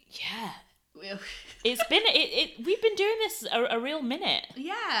it's been we've been doing this a real minute.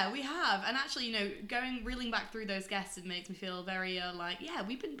 Yeah, we have. And actually, reeling back through those guests, it makes me feel very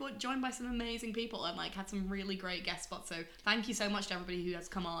we've been joined by some amazing people and had some really great guest spots. So thank you so much to everybody who has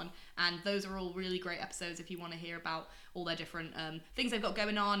come on. And those are all really great episodes if you want to hear about all their different things they've got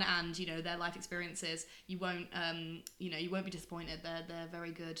going on and their life experiences. You won't be disappointed. They're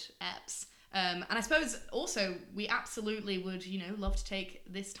very good eps. And I suppose also we absolutely would, love to take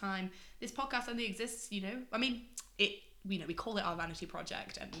this podcast only exists, we call it our vanity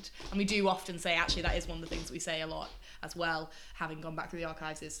project, and we do often say, actually, that is one of the things we say a lot as well, having gone back through the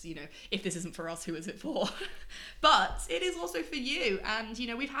archives, is, if this isn't for us, who is it for? But it is also for you, and,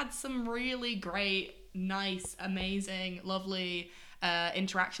 we've had some really great, nice, amazing, lovely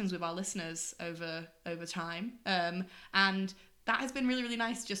interactions with our listeners over time, and that has been really, really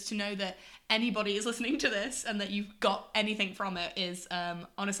nice, just to know that anybody is listening to this and that you've got anything from it is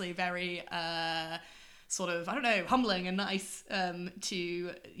honestly very humbling and nice to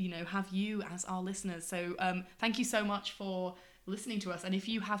have you as our listeners. So thank you so much for listening to us. And if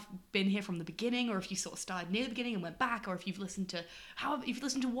you have been here from the beginning, or if you sort of started near the beginning and went back, or if you've listened to 100, if you've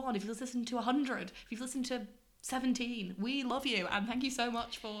listened to 100, if you've listened to 17. We love you, and thank you so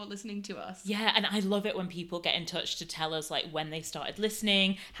much for listening to us. Yeah, and I love it when people get in touch to tell us like when they started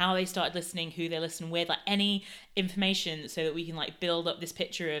listening, how they started listening, who they listen with, like any information, so that we can like build up this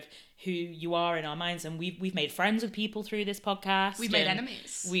picture of who you are in our minds. And we've made friends with people through this podcast. We've made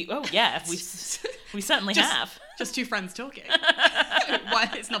enemies. We certainly have. Just two friends talking. Why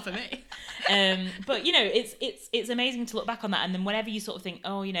it's not for me. But you know, it's amazing to look back on that, and then whenever you sort of think,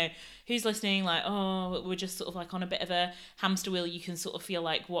 oh, you know, who's listening, like, oh, we're just sort of like on a bit of a hamster wheel, you can sort of feel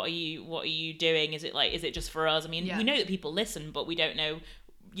like, what are you doing? Is it just for us? I mean, we know that people listen, but we don't know,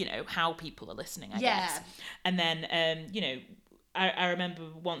 you know, how people are listening, I guess. And then you know, I remember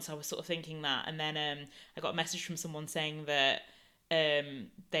once I was sort of thinking that, and then I got a message from someone saying that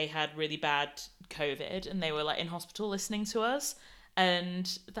they had really bad COVID and they were like in hospital listening to us,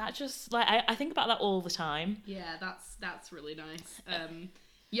 and that just like I think about that all the time. Yeah, that's really nice.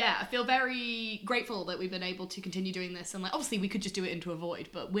 Yeah, I feel very grateful that we've been able to continue doing this, and like obviously we could just do it into a void,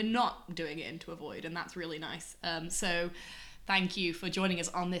 but we're not doing it into a void, and that's really nice. So thank you for joining us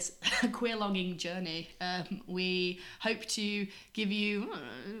on this queer longing journey. We hope to give you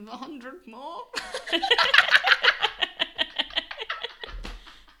 100 more.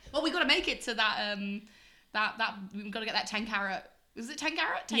 Well, we got to make it to that that we've got to get that 10 carat. Was it 10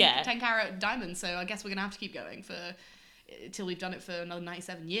 carat? 10 carat diamond. So I guess we're gonna have to keep going till we've done it for another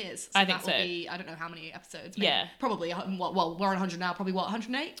 97 years. So I think that so. will be, I don't know how many episodes. Maybe, yeah. Probably. Well, we're on 100 now. Probably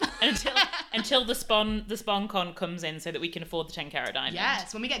 108. until the spawn con comes in, so that we can afford the 10 carat diamond.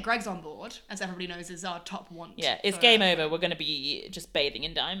 Yes, when we get Greg's on board, as everybody knows, is our top want. Yeah, it's game over. We're going to be just bathing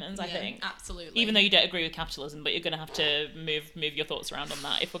in diamonds, I think. Absolutely. Even though you don't agree with capitalism, but you're going to have to move your thoughts around on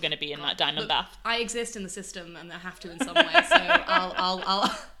that if we're going to be in that diamond bath. I exist in the system, and I have to in some way. So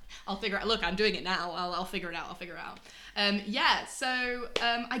I'll figure it out. Look, I'm doing it now. I'll figure it out. So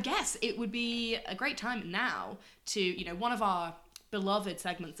I guess it would be a great time now to, you know, one of our beloved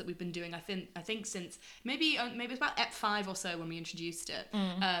segments that we've been doing, I think since maybe it was about Ep 5 or so when we introduced it.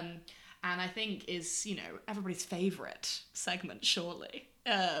 And I think is, you know, everybody's favourite segment, surely.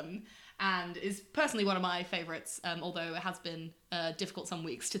 And is personally one of my favourites, although it has been difficult some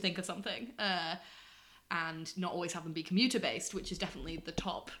weeks to think of something. And not always have them be commuter-based, which is definitely the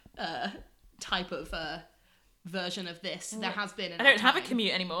top type of version of this. There has been. I don't have a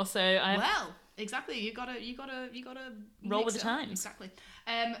commute anymore, so well, exactly. You gotta roll with the times. Exactly.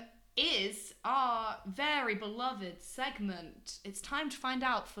 Is our very beloved segment. It's time to find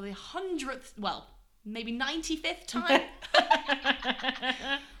out for the 100th, well, maybe 95th time,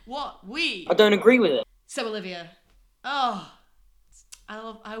 what we. I don't agree with it. So Olivia,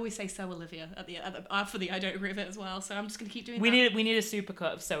 I always say so Olivia at the for the I don't agree with it as well, so I'm just gonna keep doing we that. We need a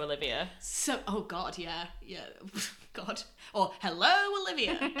supercut of So Olivia. So oh god, yeah. God. Or hello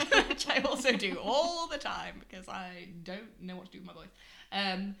Olivia, which I also do all the time because I don't know what to do with my voice.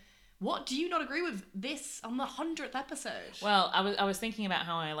 What do you not agree with this on the 100th episode? Well, I was thinking about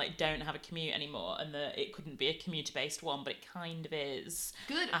how I like don't have a commute anymore, and that it couldn't be a commuter based one, but it kind of is.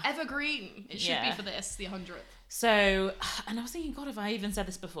 Good, evergreen. It should be for this, the 100th. So, and I was thinking, God, have I even said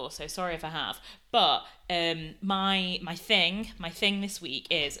this before? So sorry if I have. But my thing this week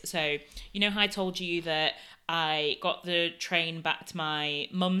is, so you know how I told you that I got the train back to my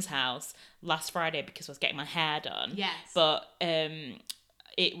mum's house last Friday because I was getting my hair done. Yes. But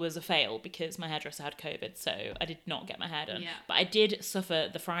it was a fail because my hairdresser had COVID, so I did not get my hair done. Yeah. But I did suffer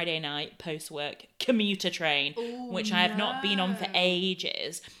the Friday night post-work commuter train, which I have not been on for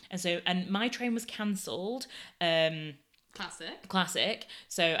ages. And my train was cancelled. Classic.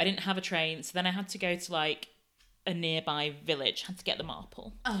 So I didn't have a train. So then I had to go to like a nearby village, had to get the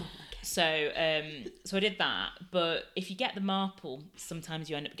Marple. Oh, okay. So I did that. But if you get the Marple, sometimes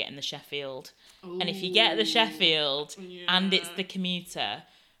you end up getting the Sheffield. Ooh. And if you get the Sheffield and it's the commuter,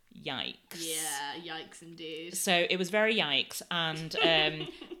 yikes. Yeah, yikes indeed. So it was very yikes, and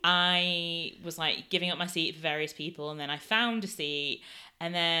I was like giving up my seat for various people, and then I found a seat,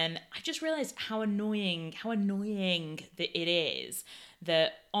 and then I just realised how annoying that it is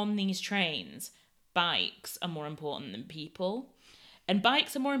that on these trains, bikes are more important than people. And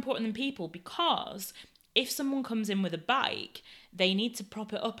bikes are more important than people because if someone comes in with a bike, they need to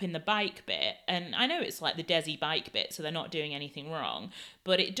prop it up in the bike bit. And I know it's like the Desi bike bit, so they're not doing anything wrong.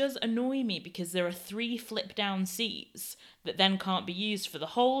 But it does annoy me because there are 3 flip-down seats that then can't be used for the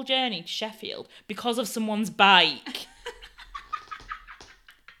whole journey to Sheffield because of someone's bike.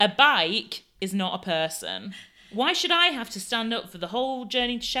 A bike is not a person. Why should I have to stand up for the whole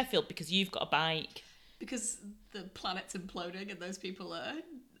journey to Sheffield because you've got a bike? Because the planet's imploding and those people are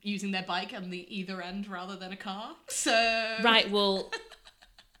using their bike on the either end rather than a car. So right, well,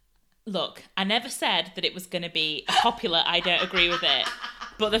 look, I never said that it was going to be a popular I don't agree with it.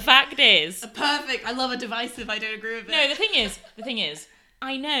 But the fact is... Perfect. I love a divisive I don't agree with it. No, the thing is,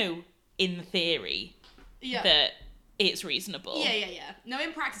 I know in theory that it's reasonable. Yeah. No,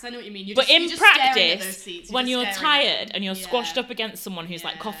 in practice, I know what you mean. But in practice, when you're tired tired and you're squashed up against someone who's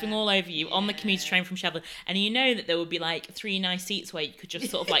like coughing all over you on the commuter train from Sheffield, and you know that there would be like 3 nice seats where you could just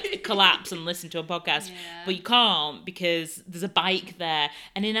sort of like collapse and listen to a podcast, but you can't because there's a bike there,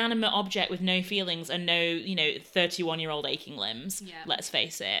 an inanimate object with no feelings and no, 31-year-old aching limbs. Yeah. Let's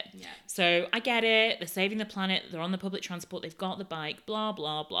face it. Yeah. So I get it. They're saving the planet. They're on the public transport. They've got the bike. Blah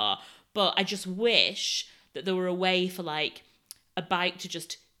blah blah. But I just wish that there were a way for like a bike to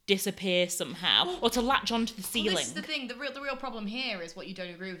just disappear somehow or to latch onto the ceiling. Well, this is the thing. The real problem here is what you don't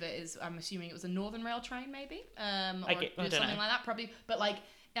agree with it is I'm assuming it was a Northern Rail train maybe, or something like that probably. But like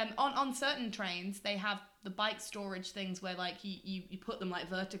on certain trains they have the bike storage things where like you put them like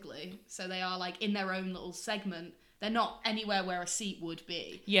vertically, so they are like in their own little segment. They're not anywhere where a seat would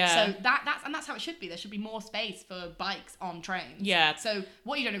be. Yeah. So that's how it should be. There should be more space for bikes on trains. Yeah. So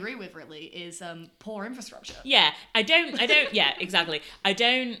what you don't agree with really is poor infrastructure. Yeah. I don't yeah, exactly. I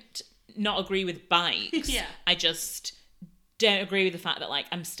don't not agree with bikes. Yeah. I just don't agree with the fact that like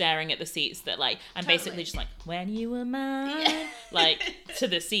I'm staring at the seats that like I'm basically just like when you were mine like to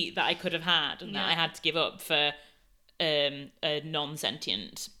the seat that I could have had and that I had to give up for a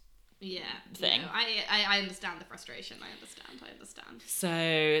non-sentient thing. No, I understand the frustration. I understand.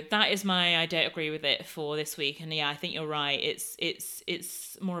 So that is my I don't agree with it for this week. And yeah, I think you're right.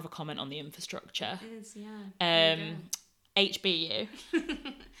 It's more of a comment on the infrastructure. It is, yeah. HBU.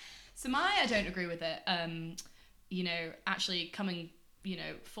 So my I don't agree with it. Actually coming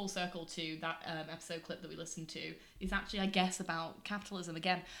full circle to that episode clip that we listened to is actually, I guess, about capitalism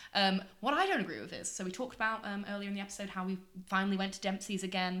again. What I don't agree with is, so we talked about earlier in the episode how we finally went to Dempsey's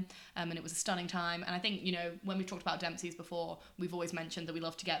again, and it was a stunning time. And I think, when we've talked about Dempsey's before, we've always mentioned that we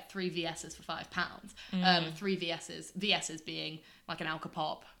love to get 3 VS's for £5. 3 VS's being like an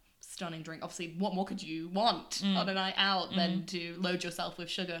Alcopop, stunning drink. Obviously, what more could you want on a night out than to load yourself with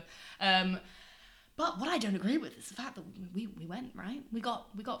sugar? But what I don't agree with is the fact that we went, right? We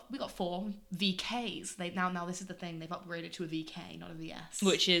got 4 VKs. Now this is the thing, they've upgraded to a VK, not a VS.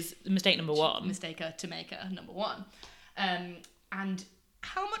 Which is mistake number 1. Mistaker to maker number 1. And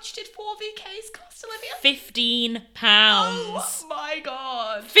how much did 4 VKs cost, Olivia? £15. Oh my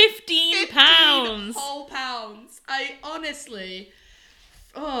god. £15. Whole pounds. I honestly,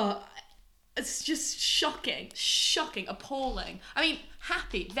 it's just shocking, appalling. I mean,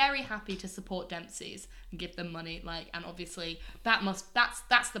 very happy to support Dempsey's and give them money, and obviously that's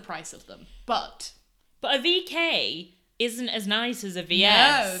the price of them. But a VK isn't as nice as a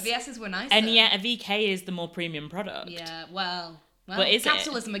VS. No, VS's were nicer. And yet a VK is the more premium product. Yeah, well, but is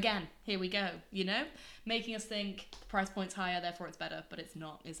capitalism again. Here we go, making us think the price point's higher, therefore it's better, but it's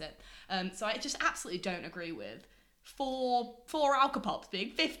not, is it? So I just absolutely don't agree with 4 Alcopops being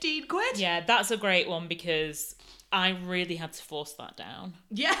 15 quid. Yeah, that's a great one because I really had to force that down.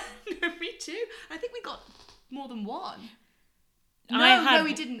 Yeah, me too. I think we got more than one. No,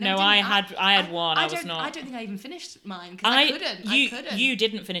 we didn't. I had one. I was not. I don't think I even finished mine because I couldn't. You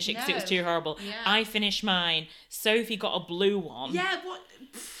didn't finish it because it was too horrible. Yeah. I finished mine. Sophie got a blue one. Yeah, what?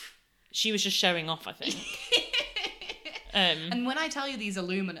 She was just showing off, I think. And when I tell you these are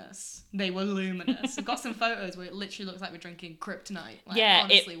luminous, they were luminous. I've got some photos where it literally looks like we're drinking kryptonite.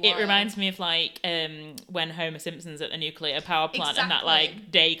 Honestly, it reminds me of when Homer Simpson's at the nuclear power plant and that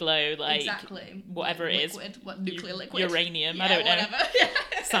day glow, whatever it is, nuclear liquid, uranium. I don't know.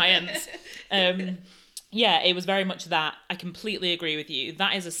 Science. It was very much that. I completely agree with you.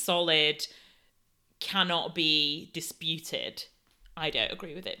 That is a solid, cannot be disputed. I don't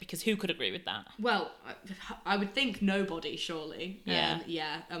agree with it because who could agree with that? Well, I would think nobody, surely.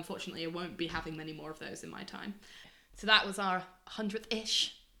 Yeah. Unfortunately, I won't be having many more of those in my time. So that was our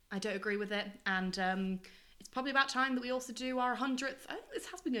 100th-ish. I don't agree with it. And it's probably about time that we also do our 100th. I think this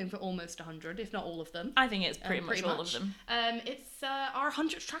has been going for almost 100, if not all of them. I think it's pretty much all of them. It's our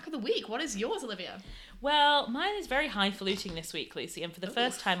 100th track of the week. What is yours, Olivia? Well, mine is very highfalutin this week, Lucy. And for the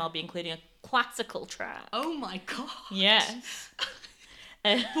first time, I'll be including a classical track. Oh my god. Yes.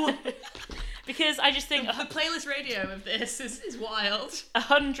 Because I just think the playlist radio of this is wild.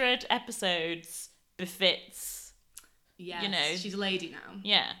 100 episodes befits. Yes, she's a lady now.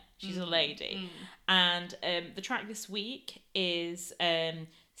 Yeah, she's a lady. And the track this week is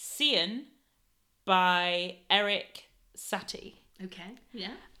Sian by Eric Satie. Okay,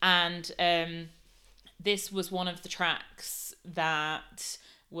 yeah. And this was one of the tracks that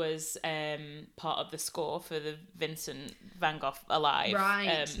was part of the score for the Vincent van Gogh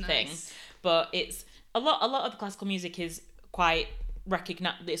Alive thing. Nice. But it's a lot of the classical music is quite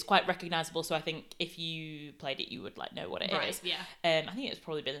recognizable, so I think if you played it you would like know what it is. Yeah. I think it's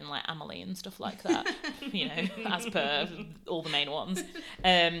probably been in like Amelie and stuff like that, you know, as per all the main ones.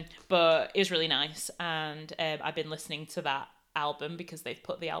 But it was really nice, and I've been listening to that album because they've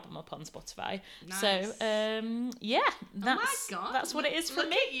put the album up on Spotify. Nice. So yeah, that's what it is for Look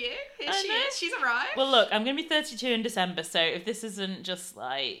me. At you. Here I she know. is. She's arrived. Well, look, I'm going to be 32 in December, so if this isn't just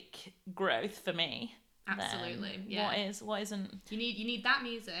like growth for me, Absolutely. then Yeah. what isn't? You need that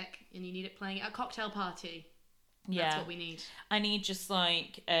music, and you need it playing at a cocktail party. Yeah, That's what we need. I need just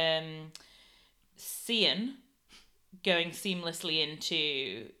like Cian going seamlessly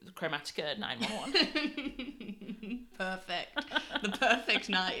into Chromatica 911. Perfect. The perfect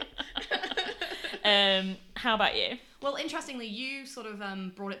night. How about you? Well, interestingly, you sort of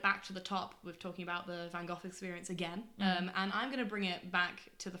brought it back to the top with talking about the Van Gogh experience again. And I'm going to bring it back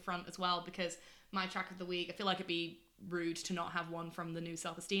to the front as well, because my track of the week, I feel like it'd be rude to not have one from the new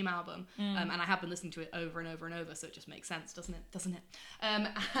Self-Esteem album. And I have been listening to it over and over and over, so it just makes sense, doesn't it? And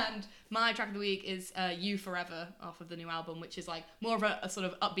my track of the week is You Forever off of the new album, which is like more of a sort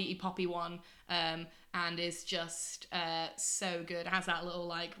of upbeaty poppy one, and is just so good. It has that little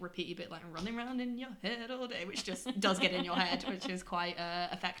like repeaty bit like running around in your head all day, which just does get in your head, which is quite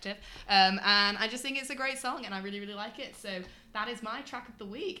effective. And I just think it's a great song, and I really, really like it. So that is my track of the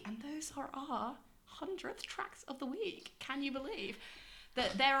week, and those are our 100th tracks of the week. Can you believe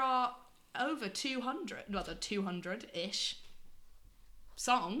that there are over 200-ish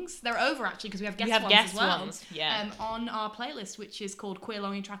songs? They're over actually, because we have guest ones as well. Yeah. On our playlist, which is called Queer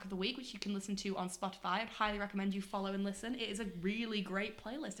Longing Track of the Week, which you can listen to on Spotify. I'd highly recommend you follow and listen. It is a really great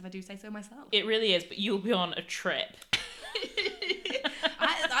playlist, if I do say so myself. It really is, but you'll be on a trip.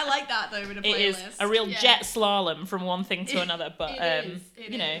 I like that though in a playlist. It is a real jet slalom from one thing to another, but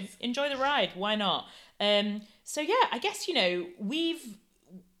It you know, is. enjoy the ride. Why not? So yeah, I guess, you know, we've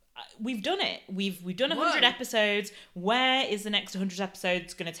done it. We've done 100 Whoa. episodes. Where is the next 100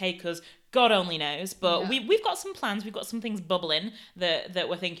 episodes going to take us? God only knows, but Yeah. we've got some plans. We've got some things bubbling that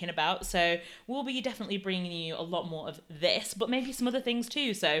we're thinking about. So we'll be definitely bringing you a lot more of this, but maybe some other things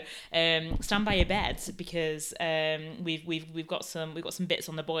too. So stand by your beds, because we've got some bits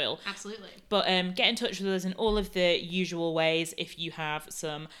on the boil. Absolutely. But get in touch with us in all of the usual ways. If you have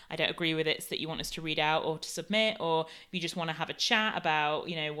some I don't agree with it that you want us to read out or to submit, or if you just want to have a chat about,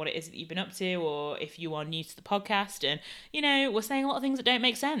 you know, what it is that you've been up to, or if you are new to the podcast and, you know, we're saying a lot of things that don't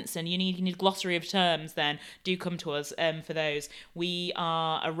make sense and you need glossary of terms, then do come to us for those. We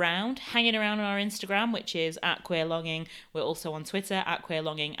are hanging around on our Instagram, which is @queerlonging. We're also on Twitter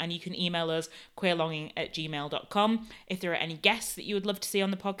 @queerlonging, and you can email us queerlonging@gmail.com. If there are any guests that you would love to see on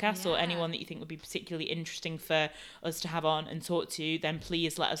the podcast, or anyone that you think would be particularly interesting for us to have on and talk to, then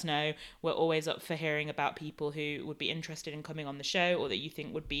please let us know. We're always up for hearing about people who would be interested in coming on the show, or that you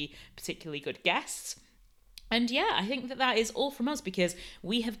think would be particularly good guests. And yeah, I think that is all from us, because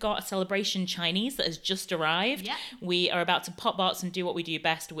we have got a Celebration Chinese that has just arrived. Yeah. We are about to pop bots and do what we do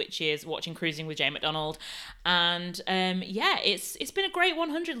best, which is watching Cruising with Jay McDonald. And yeah, it's been a great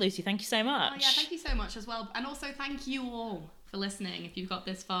 100, Lucy. Thank you so much. Oh yeah, thank you so much as well. And also thank you all for listening. If you've got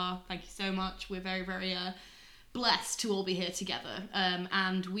this far, thank you so much. We're very, very blessed to all be here together.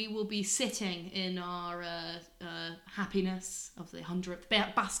 And we will be sitting in our happiness of the 100th,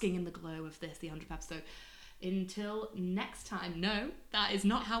 basking in the glow of this, the 100th episode. Until next time. No, that is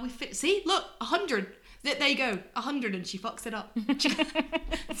not how we fit. See, look, 100. There you go, 100, and she fucks it up.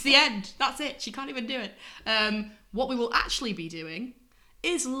 It's the end. That's it. She can't even do it. What we will actually be doing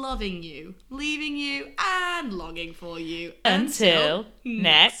is loving you, leaving you, and longing for you Until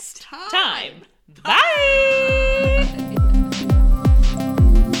next time. Bye!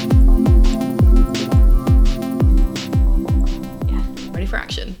 Yeah, ready for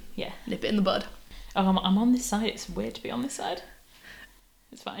action. Yeah. Nip it in the bud. Oh, I'm on this side. It's weird to be on this side.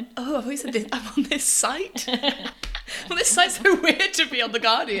 It's fine. Oh, I've always said this. I'm on this site. Well, this site's so weird to be on The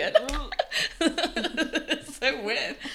Guardian. It's so weird.